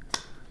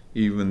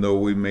 Even though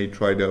we may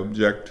try to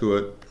object to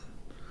it,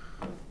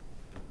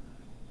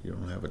 you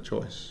don't have a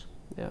choice.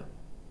 Yeah.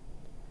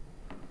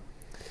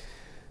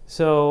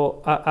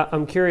 So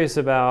I'm curious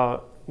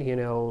about,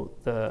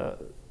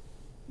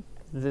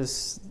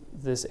 this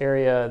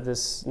area,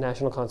 this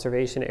national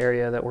conservation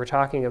area that we're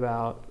talking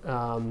about.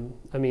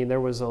 I mean,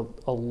 there was a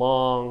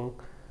long,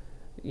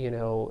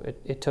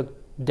 it took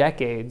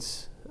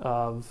decades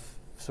of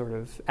sort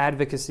of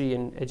advocacy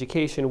and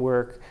education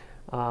work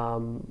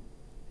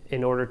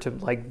in order to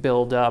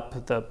build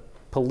up the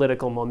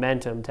political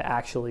momentum to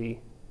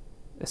actually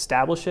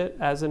establish it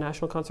as a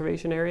national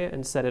conservation area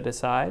and set it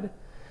aside.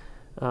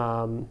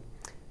 And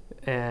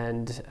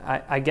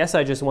I guess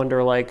I just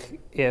wonder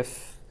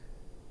if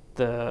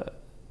the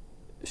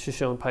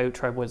Shoshone Paiute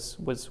tribe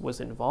was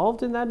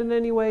involved in that in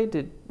any way?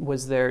 Did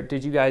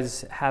you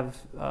guys have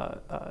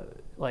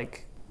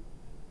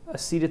a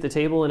seat at the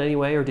table in any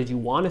way, or did you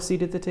want a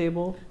seat at the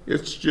table?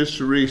 It's just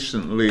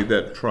recently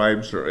that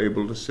tribes are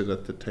able to sit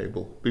at the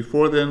table.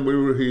 Before then, we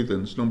were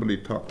heathens. Nobody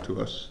talked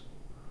to us.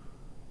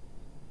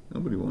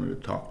 Nobody wanted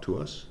to talk to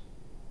us.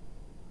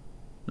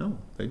 No,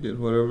 they did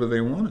whatever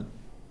they wanted.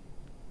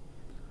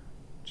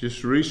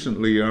 Just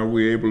recently are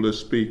we able to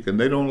speak, and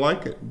they don't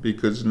like it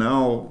because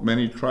now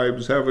many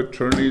tribes have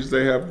attorneys,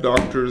 they have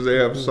doctors, they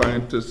have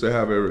scientists, they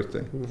have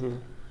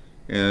everything.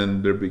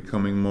 And they're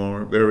becoming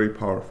very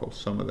powerful,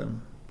 some of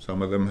them.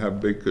 Some of them have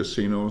big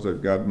casinos,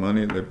 they've got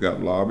money, they've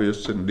got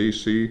lobbyists in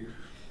D.C.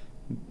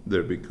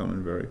 They're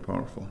becoming very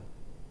powerful,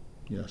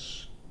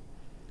 yes.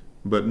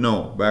 But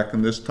no, back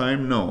in this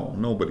time, no,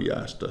 nobody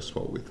asked us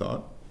what we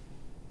thought.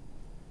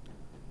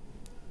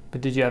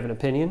 But did you have an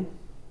opinion?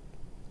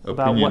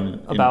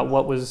 About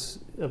what was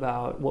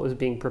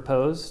being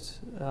proposed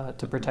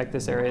to protect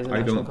this area as a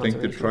national I don't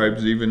think the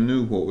tribes even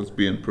knew what was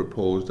being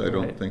proposed. I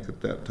don't think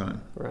at that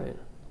time. Right.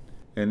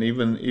 And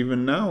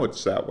even now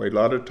it's that way. A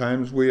lot of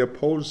times we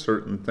oppose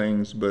certain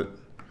things, but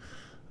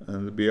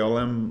the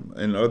BLM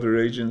and other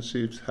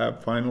agencies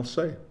have final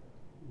say.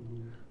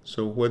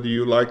 So whether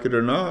you like it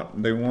or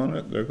not, they want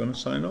it, they're going to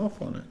sign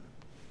off on it.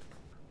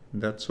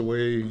 And that's the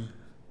way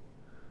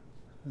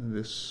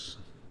this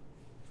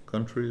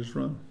country is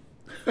run.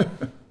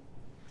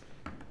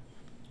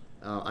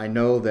 I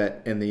know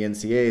that in the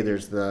NCA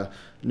there's the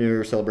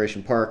New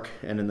Celebration Park,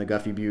 and in the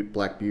Guffey Butte,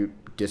 Black Butte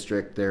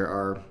district there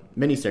are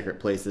many sacred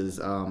places.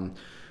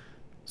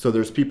 So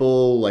there's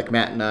people like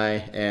Matt and I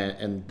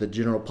and the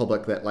general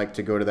public that like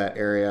to go to that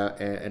area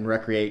and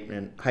recreate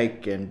and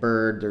hike and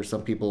bird. There's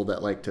some people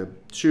that like to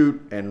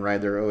shoot and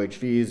ride their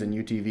OHVs and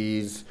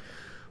UTVs.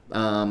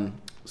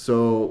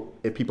 So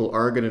if people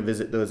are going to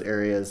visit those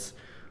areas,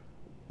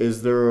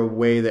 is there a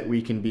way that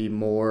we can be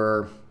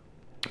more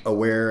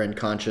aware and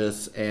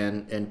conscious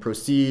and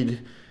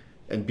proceed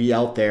and be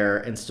out there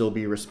and still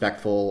be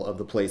respectful of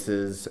the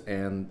places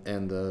and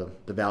the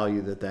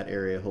value that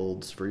area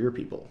holds for your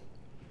people?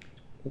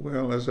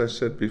 Well, as I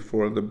said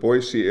before, the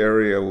Boise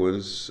area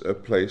was a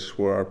place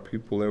where our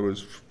people,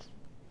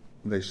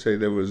 they say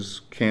there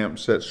was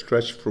camps that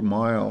stretched for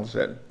miles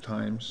at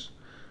times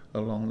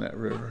along that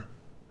river.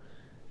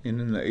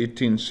 And in the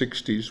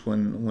 1860s,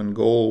 when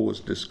gold was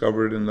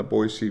discovered in the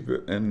Boise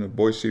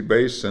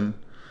Basin,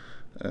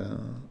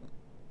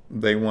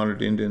 they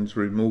wanted Indians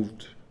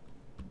removed.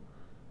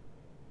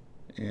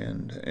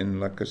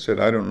 And like I said,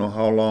 I don't know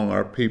how long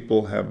our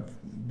people have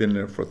been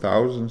there for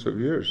thousands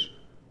of years.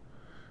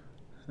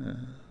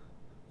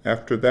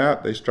 After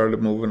that, they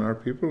started moving our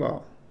people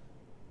out.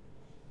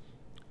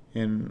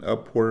 And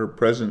up where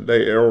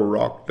present-day Arrow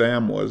Rock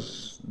Dam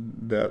was,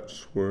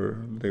 that's where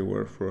they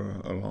were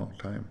for a long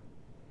time.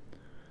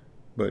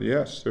 But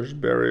yes, there's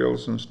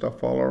burials and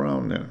stuff all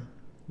around there.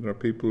 There are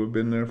people who've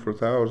been there for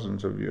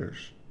thousands of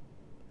years.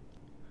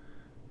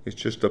 it's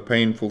just a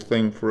painful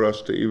thing for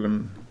us to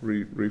even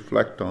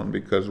reflect on,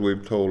 because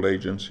we've told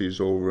agencies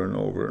over and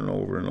over and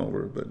over and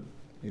over, but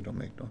it don't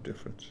make no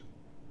difference.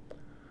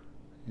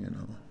 You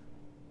know,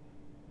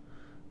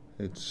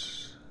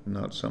 it's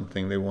not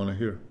something they want to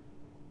hear.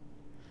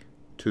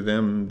 To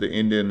them, the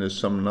Indian is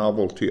some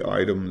novelty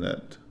item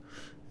that,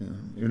 you know,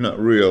 you're not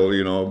real,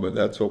 you know, but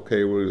that's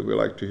okay. We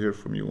like to hear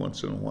from you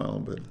once in a while,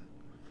 but,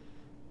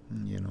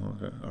 you know,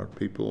 our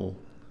people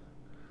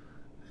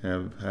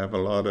have a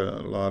lot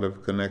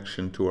of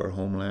connection to our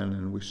homeland,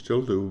 and we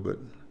still do, but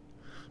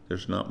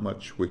there's not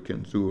much we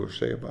can do or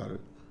say about it.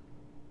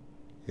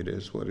 It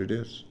is what it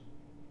is.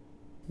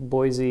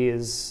 Boise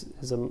is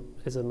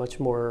a much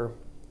more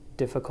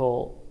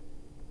difficult.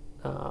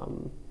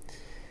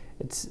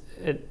 It's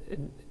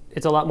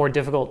a lot more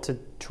difficult to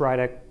try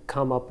to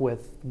come up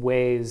with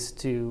ways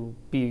to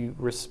be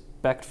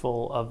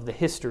respectful of the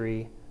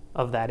history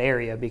of that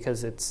area,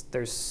 because it's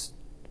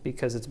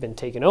been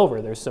taken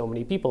over. There's so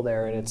many people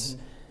there, and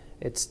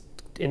it's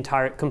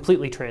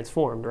completely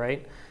transformed,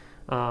 right?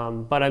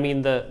 But I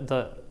mean,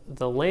 the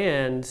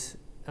land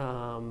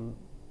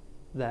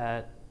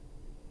that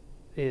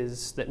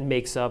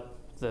makes up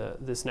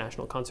this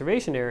national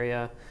conservation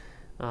area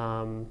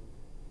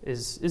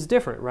is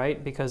different,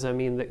 right? Because I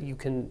mean, that you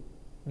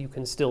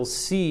can still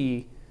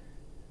see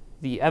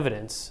the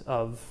evidence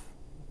of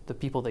the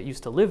people that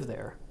used to live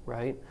there,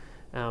 right?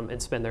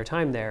 And spend their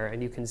time there,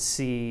 and you can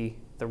see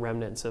the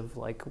remnants of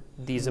like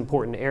these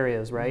important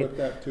areas, right? But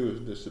that too is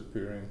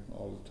disappearing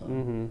all the time.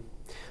 Mm-hmm.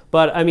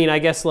 But I mean, I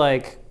guess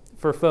like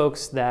for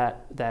folks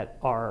that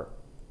are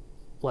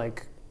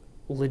like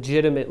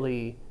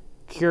legitimately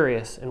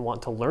curious and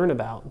want to learn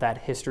about that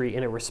history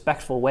in a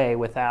respectful way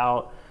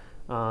without,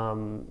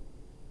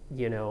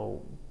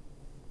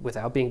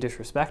 without being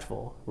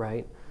disrespectful,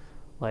 right?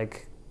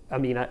 Like, I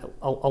mean,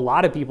 a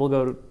lot of people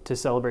go to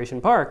Celebration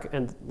Park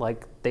and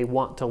like they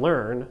want to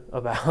learn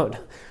about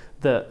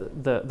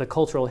the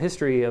cultural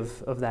history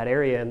of that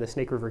area and the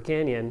Snake River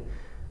Canyon.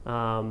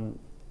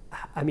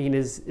 I mean,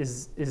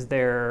 is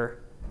there,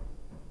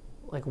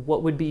 like,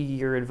 what would be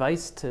your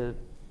advice to?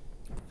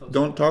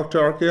 Don't talk to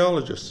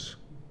archaeologists,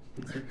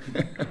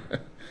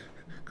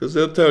 because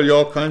they'll tell you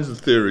all kinds of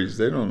theories.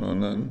 They don't know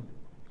nothing.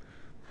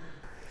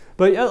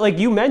 But like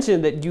you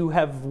mentioned that you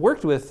have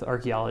worked with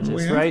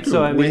archaeologists, right? To.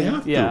 So I mean, we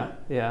have to.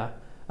 Yeah.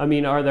 I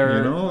mean, are there?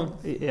 You know,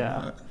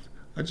 yeah.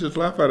 I just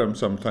laugh at them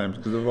sometimes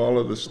because of all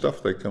of the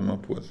stuff they come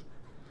up with.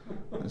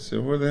 I say,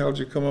 where the hell did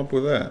you come up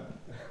with that?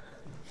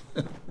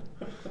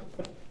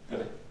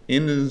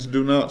 Indians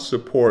do not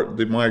support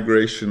the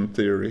migration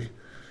theory,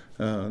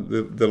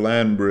 the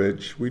land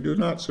bridge. We do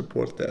not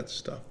support that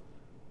stuff.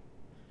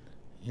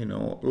 You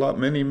know,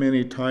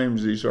 many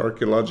times these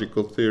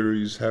archaeological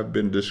theories have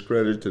been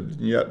discredited,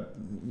 and yet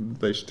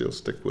they still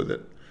stick with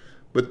it.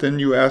 But then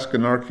you ask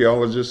an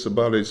archaeologist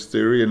about his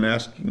theory and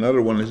ask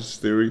another one his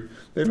theory,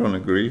 they don't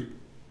agree.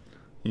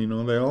 You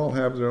know, they all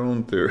have their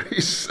own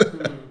theories.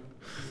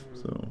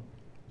 So,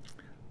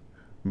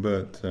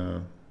 but,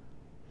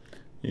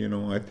 you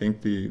know, I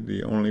think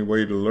the only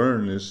way to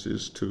learn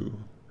is to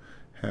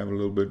have a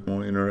little bit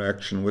more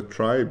interaction with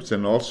tribes,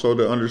 and also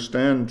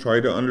to try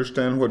to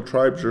understand what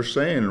tribes are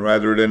saying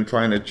rather than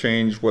trying to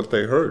change what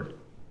they heard.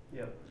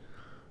 Yep.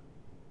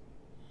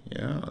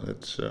 Yeah,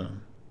 that's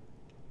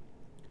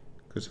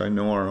because I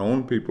know our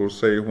own people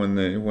say when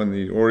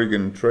the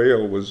Oregon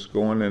Trail was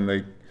going and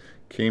they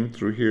came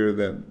through here,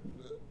 that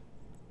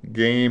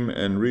game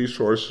and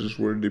resources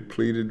were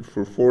depleted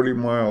for 40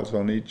 miles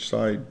on each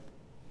side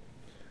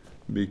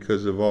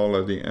because of all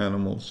of the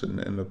animals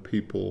and the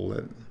people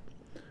that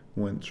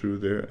went through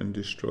there and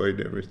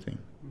destroyed everything.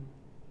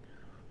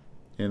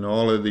 And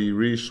all of the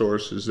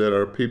resources that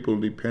our people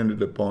depended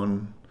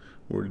upon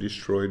were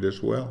destroyed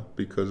as well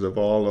because of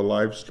all the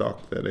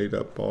livestock that ate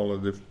up all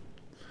of the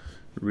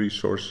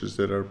resources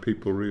that our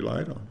people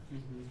relied on.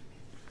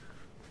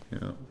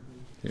 Yeah.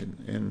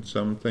 And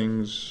some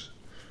things,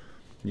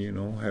 you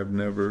know, have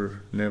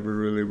never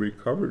really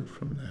recovered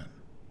from that.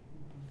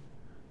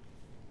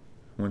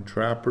 When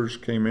trappers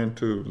came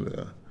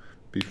into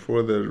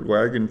before the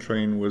wagon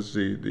train was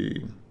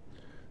the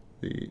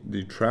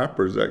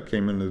trappers that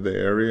came into the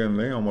area, and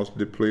they almost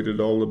depleted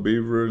all the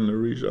beaver and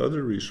the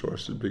other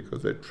resources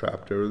because they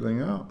trapped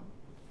everything out.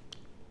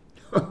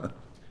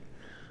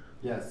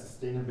 Yeah,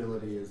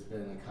 sustainability has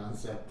been a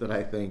concept that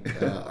I think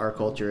our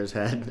culture has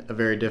had a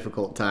very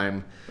difficult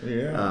time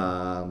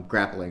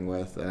grappling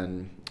with.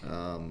 And,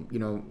 you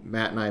know,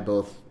 Matt and I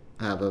both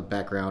have a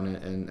background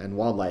in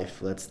wildlife.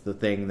 That's the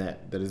thing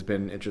that has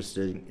been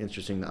interesting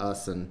to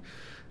us. And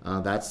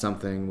that's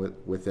something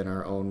within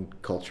our own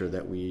culture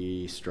that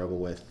we struggle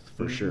with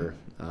for sure.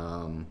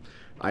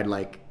 I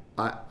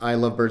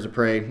love birds of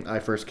prey. I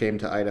first came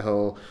to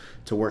Idaho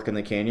to work in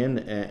the canyon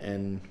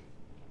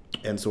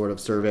and sort of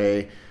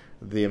survey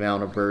the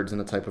amount of birds and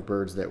the type of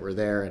birds that were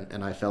there,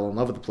 and I fell in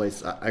love with the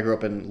place. I grew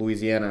up in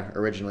Louisiana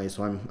originally,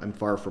 so I'm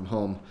far from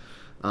home,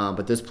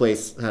 but this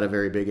place had a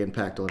very big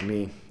impact on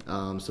me.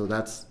 So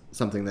that's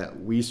something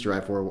that we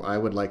strive for. I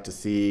would like to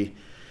see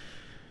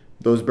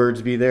those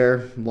birds be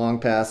there long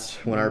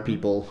past when our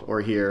people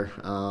are here.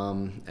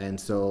 And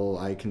so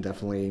I can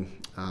definitely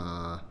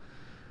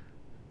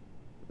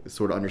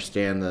sort of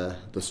understand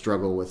the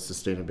struggle with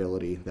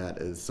sustainability. That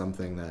is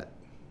something that.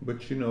 But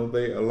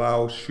they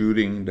allow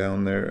shooting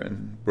down there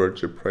in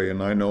birds of prey,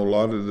 and I know a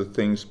lot of the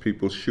things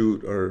people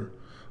shoot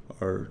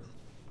are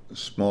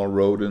small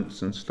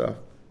rodents and stuff.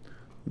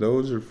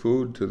 Those are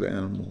food to the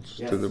animals,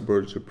 Yes. to the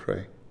birds of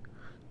prey.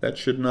 That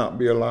should not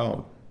be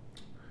allowed.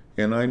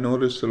 And I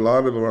notice a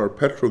lot of our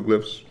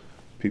petroglyphs,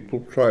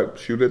 people try to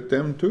shoot at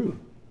them too.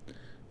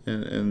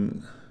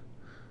 And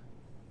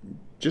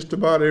just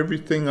about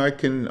everything I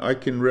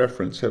can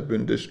reference have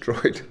been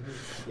destroyed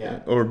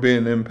or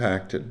being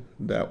impacted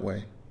that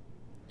way.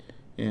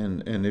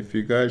 And if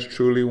you guys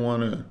truly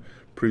want to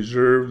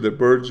preserve the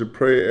birds of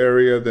prey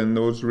area, then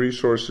those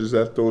resources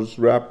that those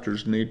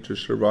raptors need to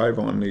survive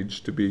on needs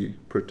to be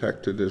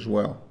protected as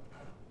well.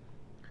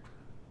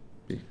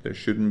 There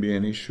shouldn't be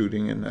any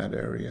shooting in that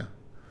area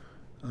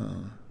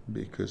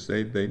because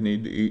they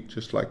need to eat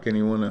just like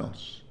anyone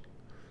else.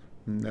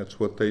 And that's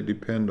what they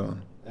depend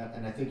on.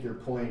 And I think your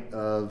point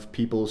of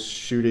people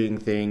shooting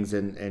things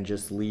and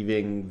just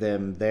leaving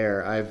them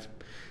there, I've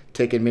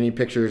taken many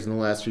pictures in the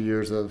last few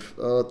years of,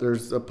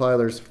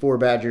 there's 4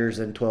 badgers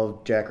and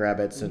 12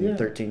 jackrabbits and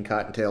 13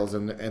 cottontails,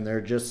 and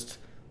they're just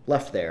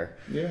left there.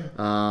 Yeah.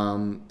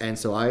 And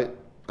so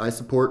I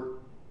support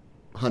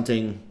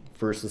hunting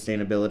for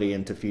sustainability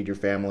and to feed your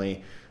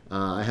family.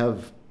 I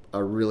have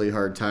a really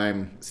hard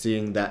time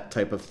seeing that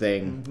type of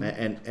thing.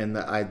 And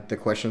the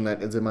question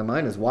that is in my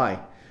mind is why?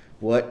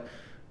 What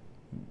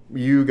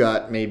you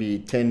got maybe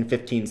 10,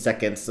 15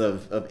 seconds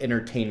of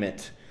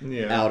entertainment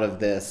out of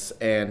this,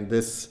 and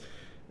this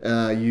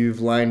you've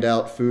lined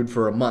out food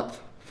for a month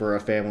for a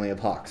family of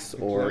hawks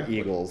or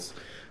eagles,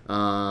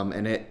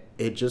 and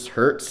it just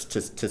hurts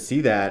to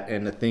see that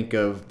and to think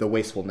of the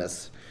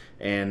wastefulness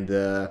and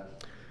the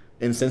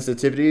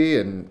insensitivity,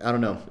 and I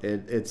don't know,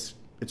 it's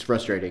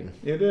frustrating.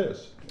 It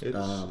is.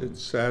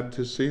 It's sad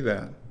to see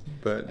that,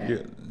 but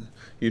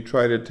you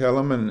try to tell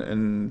them,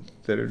 and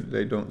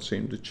they don't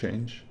seem to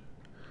change.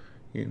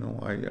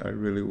 I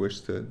really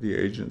wish that the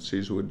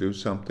agencies would do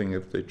something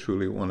if they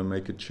truly want to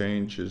make a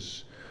change,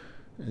 is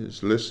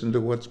listen to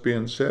what's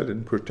being said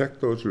and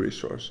protect those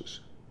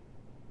resources.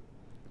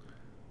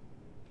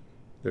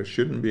 There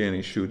shouldn't be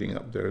any shooting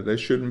up there. There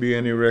shouldn't be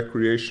any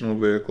recreational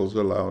vehicles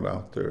allowed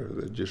out there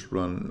that just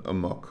run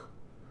amok.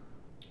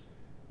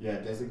 Yeah,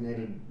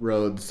 designated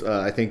roads.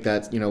 I think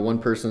that's, one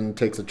person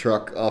takes a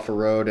truck off a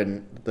road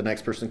and the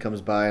next person comes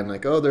by and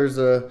like, there's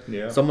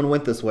someone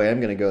went this way, I'm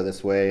going to go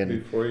this way.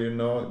 And before you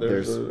know it,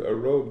 there's a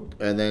road.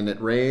 And then it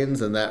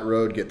rains and that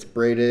road gets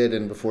braided,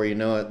 and before you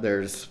know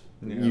it,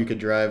 you could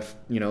drive,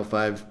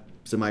 5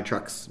 semi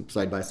trucks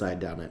side by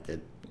side down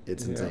it.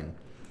 It's insane.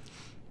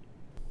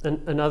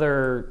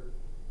 Another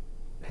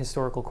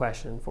historical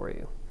question for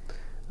you.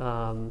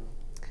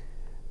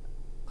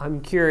 I'm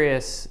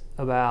curious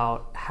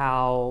about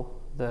how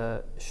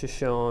the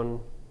Shoshone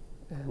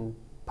and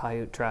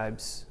Paiute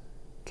tribes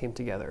came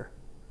together.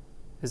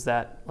 Is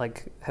that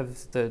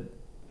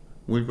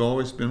We've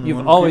always been.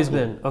 You've always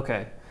been,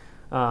 okay.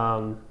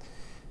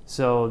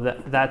 So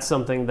that's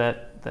something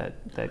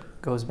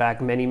that goes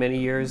back many, many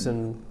years,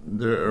 and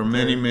there are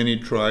many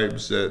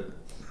tribes that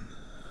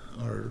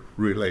are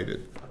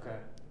related. Okay.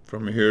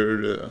 From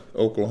here to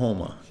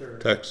Oklahoma, Sure.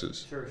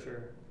 Texas. Sure.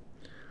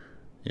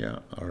 Yeah,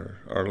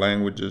 our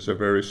languages are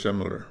very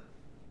similar.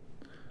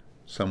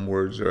 Some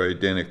words are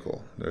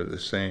identical. They're the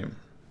same.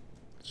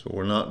 So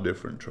we're not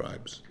different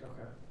tribes.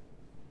 Okay.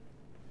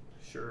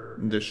 Sure.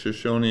 The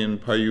Shoshone and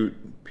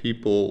Paiute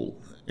people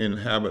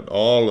inhabit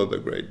all of the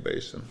Great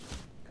Basin.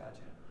 Gotcha.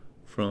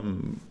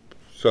 From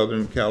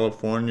Southern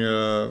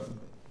California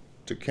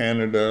to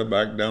Canada,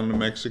 back down to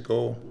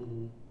Mexico,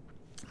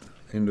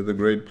 into the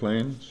Great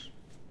Plains.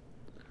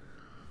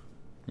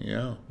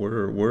 Yeah,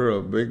 we're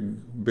a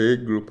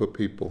big group of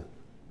people,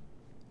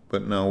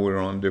 but now we're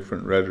on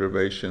different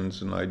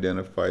reservations and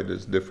identified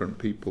as different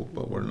people,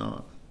 but we're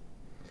not.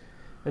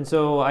 And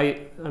so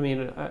I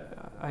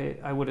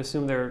would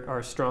assume there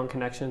are strong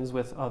connections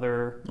with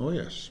other. Oh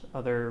yes.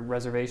 Other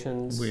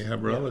reservations. We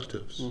have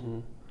relatives.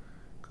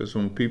 Because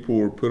when people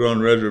were put on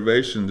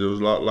reservations, it was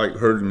a lot like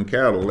herding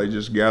cattle. They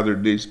just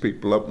gathered these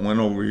people up, went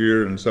over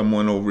here, and some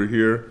went over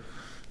here.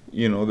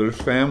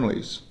 There's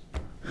families.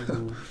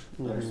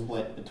 They're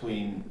split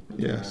between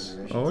yes.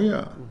 reservations. Oh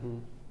yeah.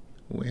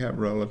 We have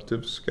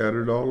relatives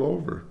scattered all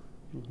over.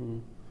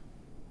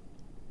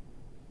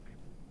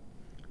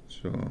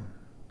 So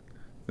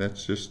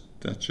that's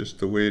just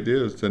the way it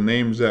is. The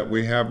names that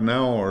we have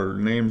now are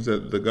names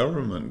that the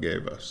government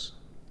gave us.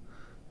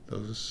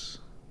 That's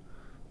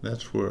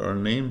where our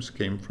names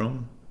came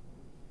from.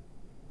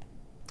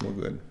 We're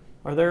good.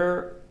 Are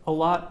there a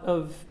lot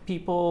of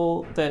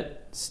people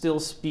that still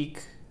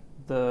speak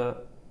the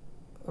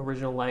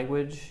original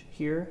language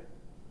here?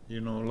 A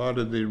lot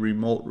of the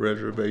remote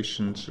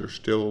reservations are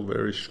still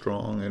very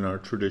strong in our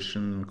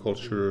tradition and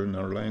culture and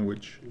our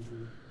language.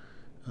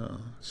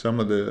 Some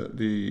of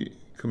the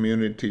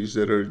communities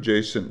that are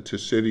adjacent to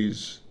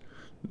cities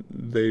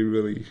they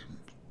really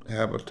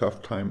have a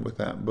tough time with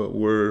that. But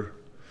we're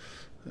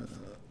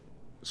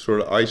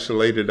sort of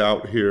isolated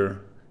out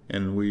here,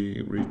 and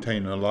we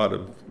retain a lot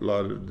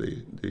of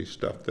the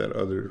stuff that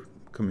other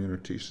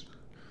communities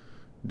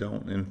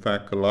don't. In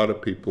fact, a lot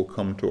of people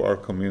come to our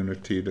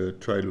community to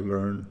try to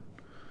learn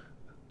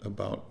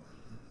about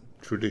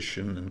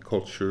tradition and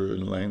culture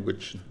and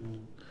language,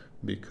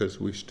 because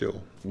we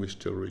still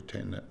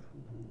retain that.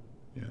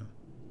 Yeah.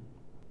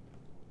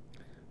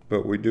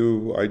 But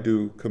I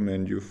do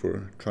commend you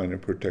for trying to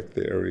protect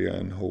the area,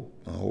 and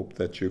I hope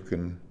that you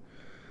can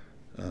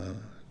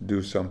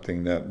do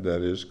something that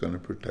is going to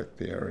protect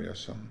the area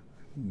some,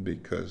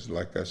 because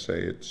like I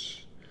say,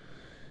 it's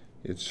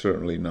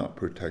certainly not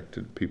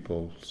protected.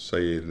 People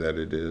say that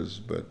it is,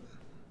 but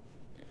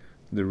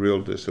the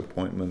real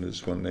disappointment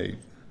is when they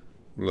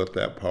let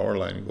that power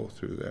line go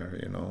through there,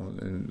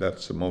 and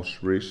that's the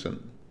most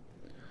recent.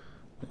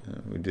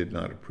 We did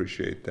not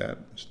appreciate that,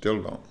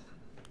 still don't.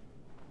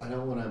 I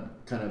don't want to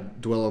kind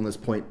of dwell on this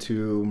point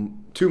too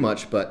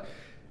much, but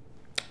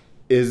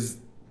is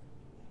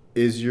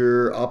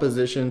your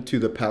opposition to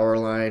the power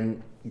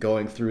line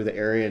going through the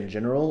area in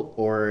general,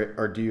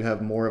 or do you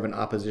have more of an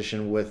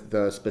opposition with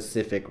the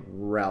specific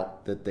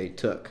route that they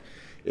took?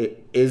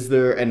 Is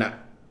there, and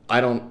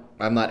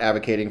I'm not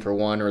advocating for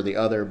one or the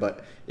other,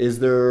 but is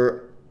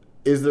there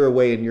a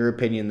way, in your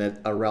opinion,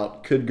 that a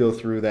route could go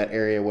through that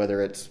area,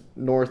 whether it's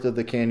north of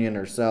the canyon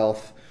or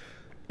south,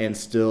 and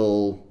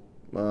still?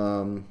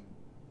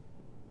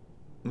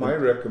 My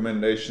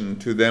recommendation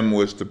to them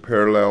was to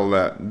parallel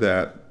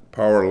that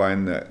power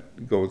line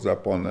that goes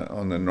up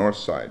on the north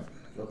side.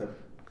 Okay.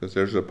 Because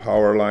there's a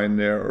power line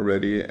there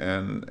already,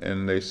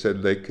 and they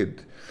said they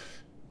could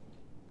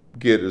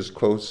get as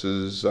close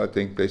as, I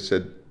think they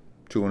said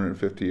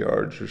 250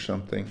 yards or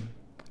something.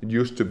 It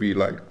used to be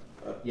like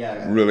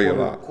really a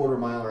lot. Quarter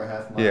mile or a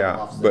half mile. Yeah,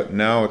 offset. but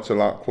now it's a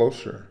lot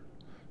closer.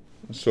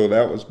 So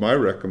that was my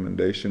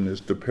recommendation,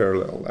 is to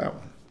parallel that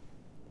one.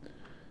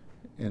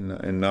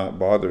 And not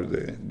bother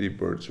the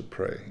birds of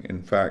prey.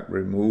 In fact,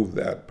 remove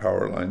that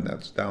power line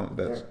that's down.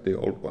 That's the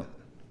old one.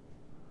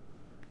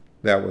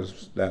 That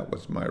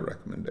was my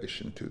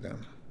recommendation to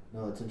them.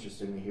 No, it's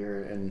interesting to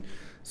hear, and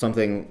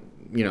something,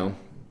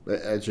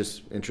 it's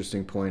just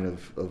interesting point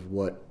of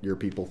what your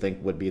people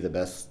think would be the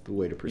best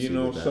way to proceed.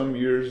 With that. Some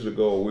years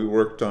ago we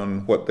worked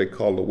on what they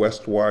call the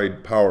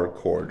West-Wide Power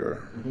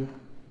Corridor. Mm-hmm.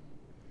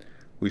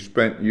 We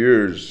spent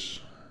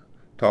years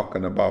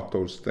talking about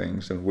those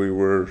things, and we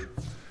were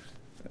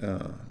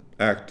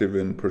active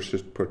in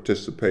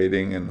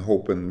participating and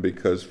hoping,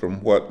 because from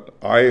what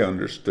I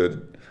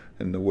understood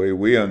and the way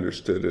we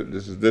understood it,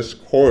 this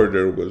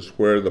corridor was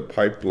where the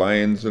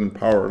pipelines and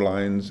power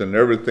lines and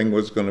everything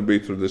was going to be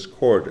through this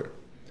corridor.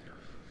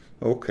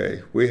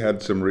 Okay, we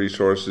had some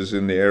resources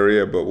in the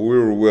area, but we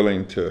were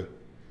willing to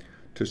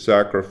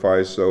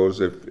sacrifice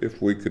those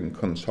if we can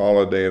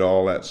consolidate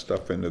all that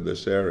stuff into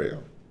this area.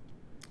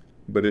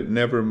 But it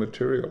never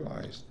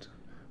materialized.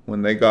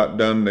 When they got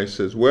done, they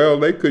says, well,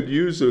 they could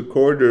use the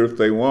corridor if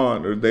they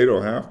want, or they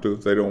don't have to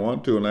if they don't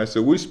want to. And I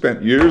said, we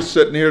spent years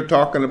sitting here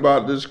talking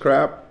about this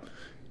crap,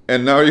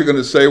 and now you're going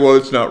to say, well,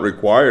 it's not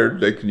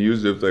required. They can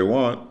use it if they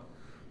want.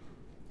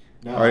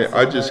 No,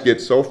 I just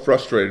get so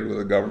frustrated with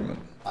the government.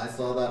 I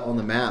saw that on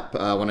the map.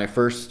 When I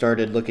first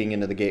started looking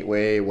into the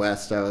Gateway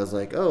West, I was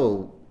like,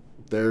 oh,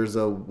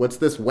 what's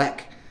this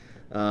WEC?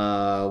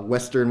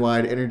 Western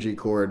Wide Energy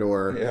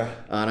Corridor. Yeah.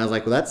 And I was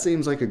like, well, that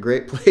seems like a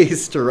great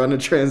place to run a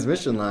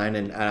transmission line.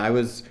 And I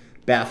was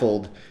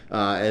baffled,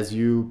 as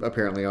you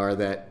apparently are,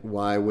 that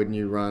why wouldn't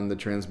you run the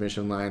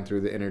transmission line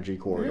through the energy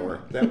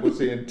corridor? Yeah, that was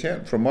the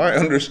intent. From my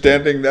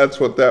understanding, that's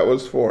what that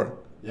was for.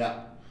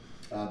 Yeah.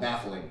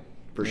 Baffling,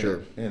 for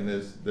sure. And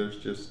there's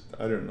just,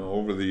 I don't know,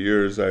 over the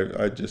years,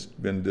 I've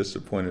just been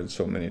disappointed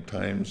so many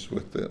times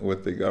with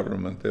the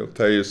government. They'll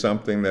tell you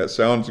something that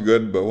sounds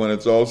good, but when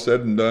it's all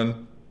said and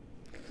done,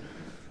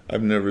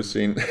 I've never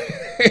seen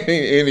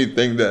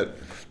anything that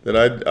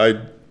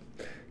I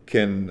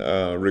can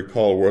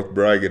recall worth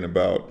bragging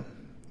about.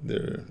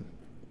 There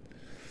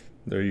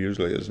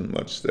usually isn't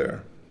much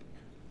there.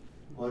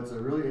 Well, it's a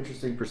really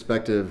interesting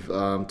perspective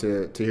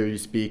to hear you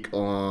speak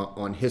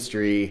on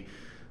history.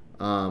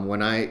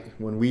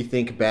 When we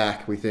think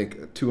back, we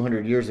think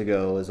 200 years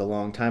ago is a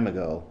long time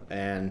ago,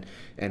 and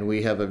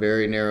we have a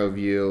very narrow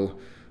view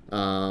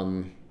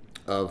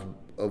of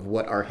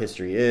what our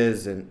history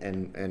is,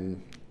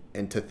 and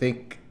to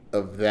think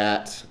of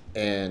that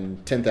in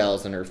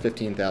 10,000 or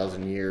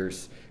 15,000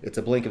 years, it's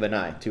a blink of an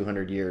eye,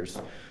 200 years.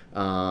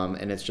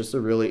 And it's just a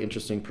really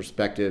interesting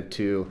perspective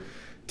to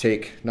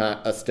take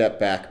not a step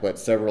back, but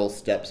several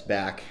steps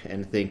back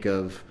and think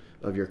of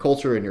your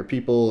culture and your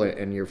people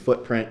and your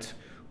footprint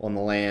on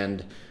the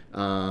land,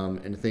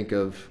 and think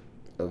of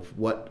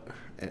what,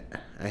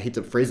 I hate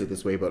to phrase it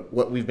this way, but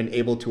what we've been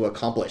able to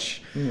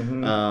accomplish.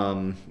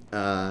 Mm-hmm.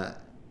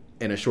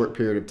 In a short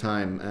period of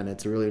time, and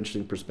it's a really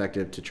interesting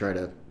perspective to try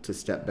to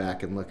step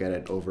back and look at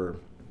it over,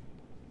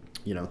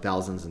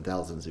 thousands and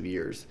thousands of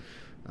years.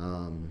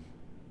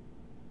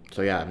 So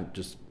yeah,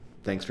 just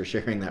thanks for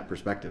sharing that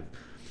perspective.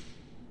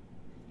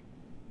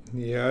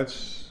 Yeah,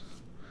 it's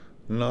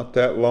not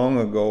that long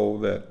ago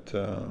that,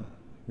 a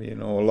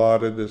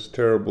lot of this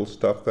terrible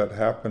stuff that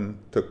happened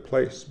took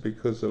place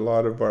because a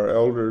lot of our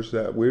elders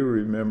that we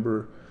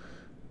remember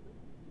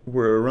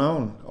were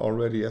around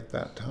already at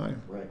that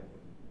time. Right.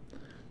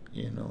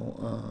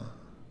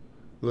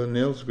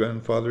 Lanil's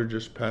grandfather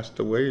just passed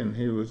away and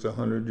he was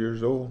 100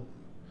 years old.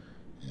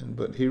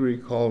 But he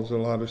recalls a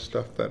lot of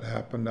stuff that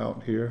happened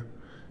out here.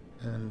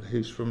 And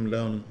he's from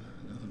down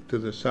to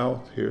the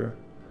south here.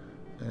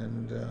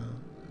 And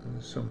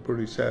some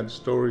pretty sad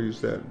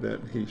stories that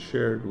he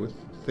shared with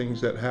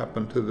things that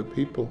happened to the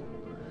people.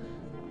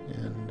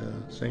 And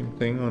same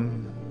thing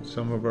on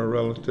some of our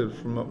relatives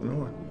from up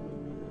north.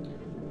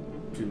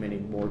 Too many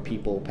more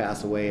people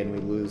pass away and we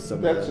lose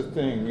some That's of the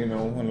thing,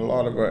 when a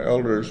lot of our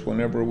elders,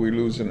 whenever we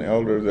lose an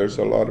elder, there's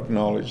a lot of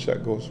knowledge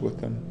that goes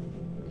with them.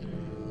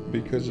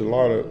 Because a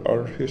lot of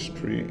our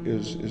history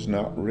is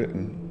not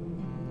written.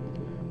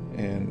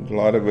 And a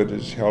lot of it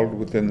is held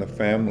within the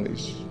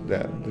families,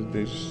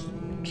 these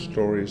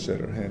stories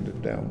that are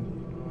handed down.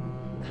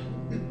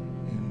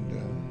 And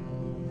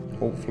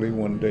hopefully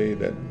one day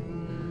that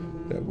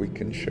we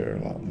can share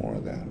a lot more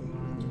of that.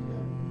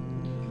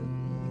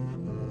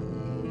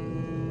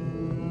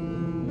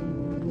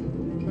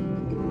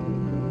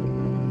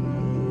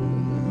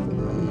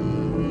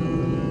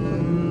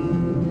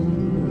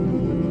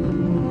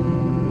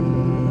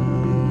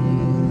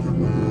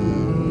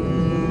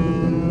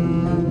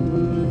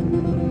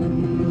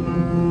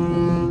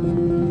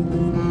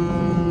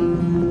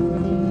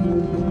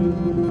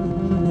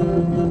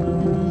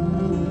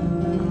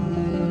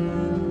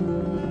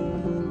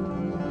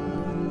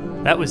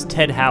 That was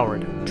Ted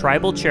Howard,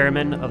 tribal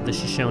chairman of the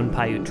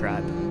Shoshone-Paiute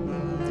tribe.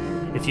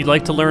 If you'd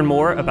like to learn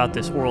more about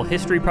this oral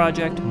history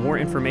project, more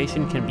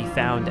information can be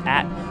found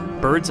at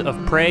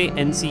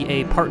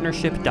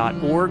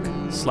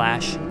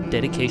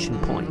birdsofprey.ncapartnership.org/Dedication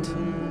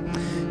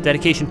Point.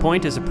 Dedication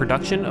Point is a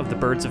production of the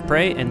Birds of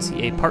Prey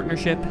NCA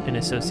Partnership in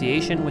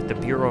association with the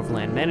Bureau of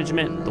Land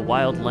Management, the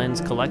Wild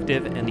Lens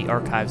Collective, and the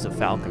Archives of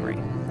Falconry.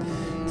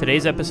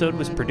 Today's episode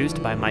was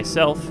produced by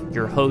myself,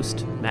 your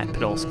host, Matt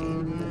Podolsky.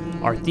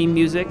 Our theme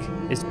music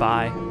is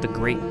by The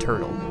Great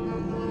Turtle.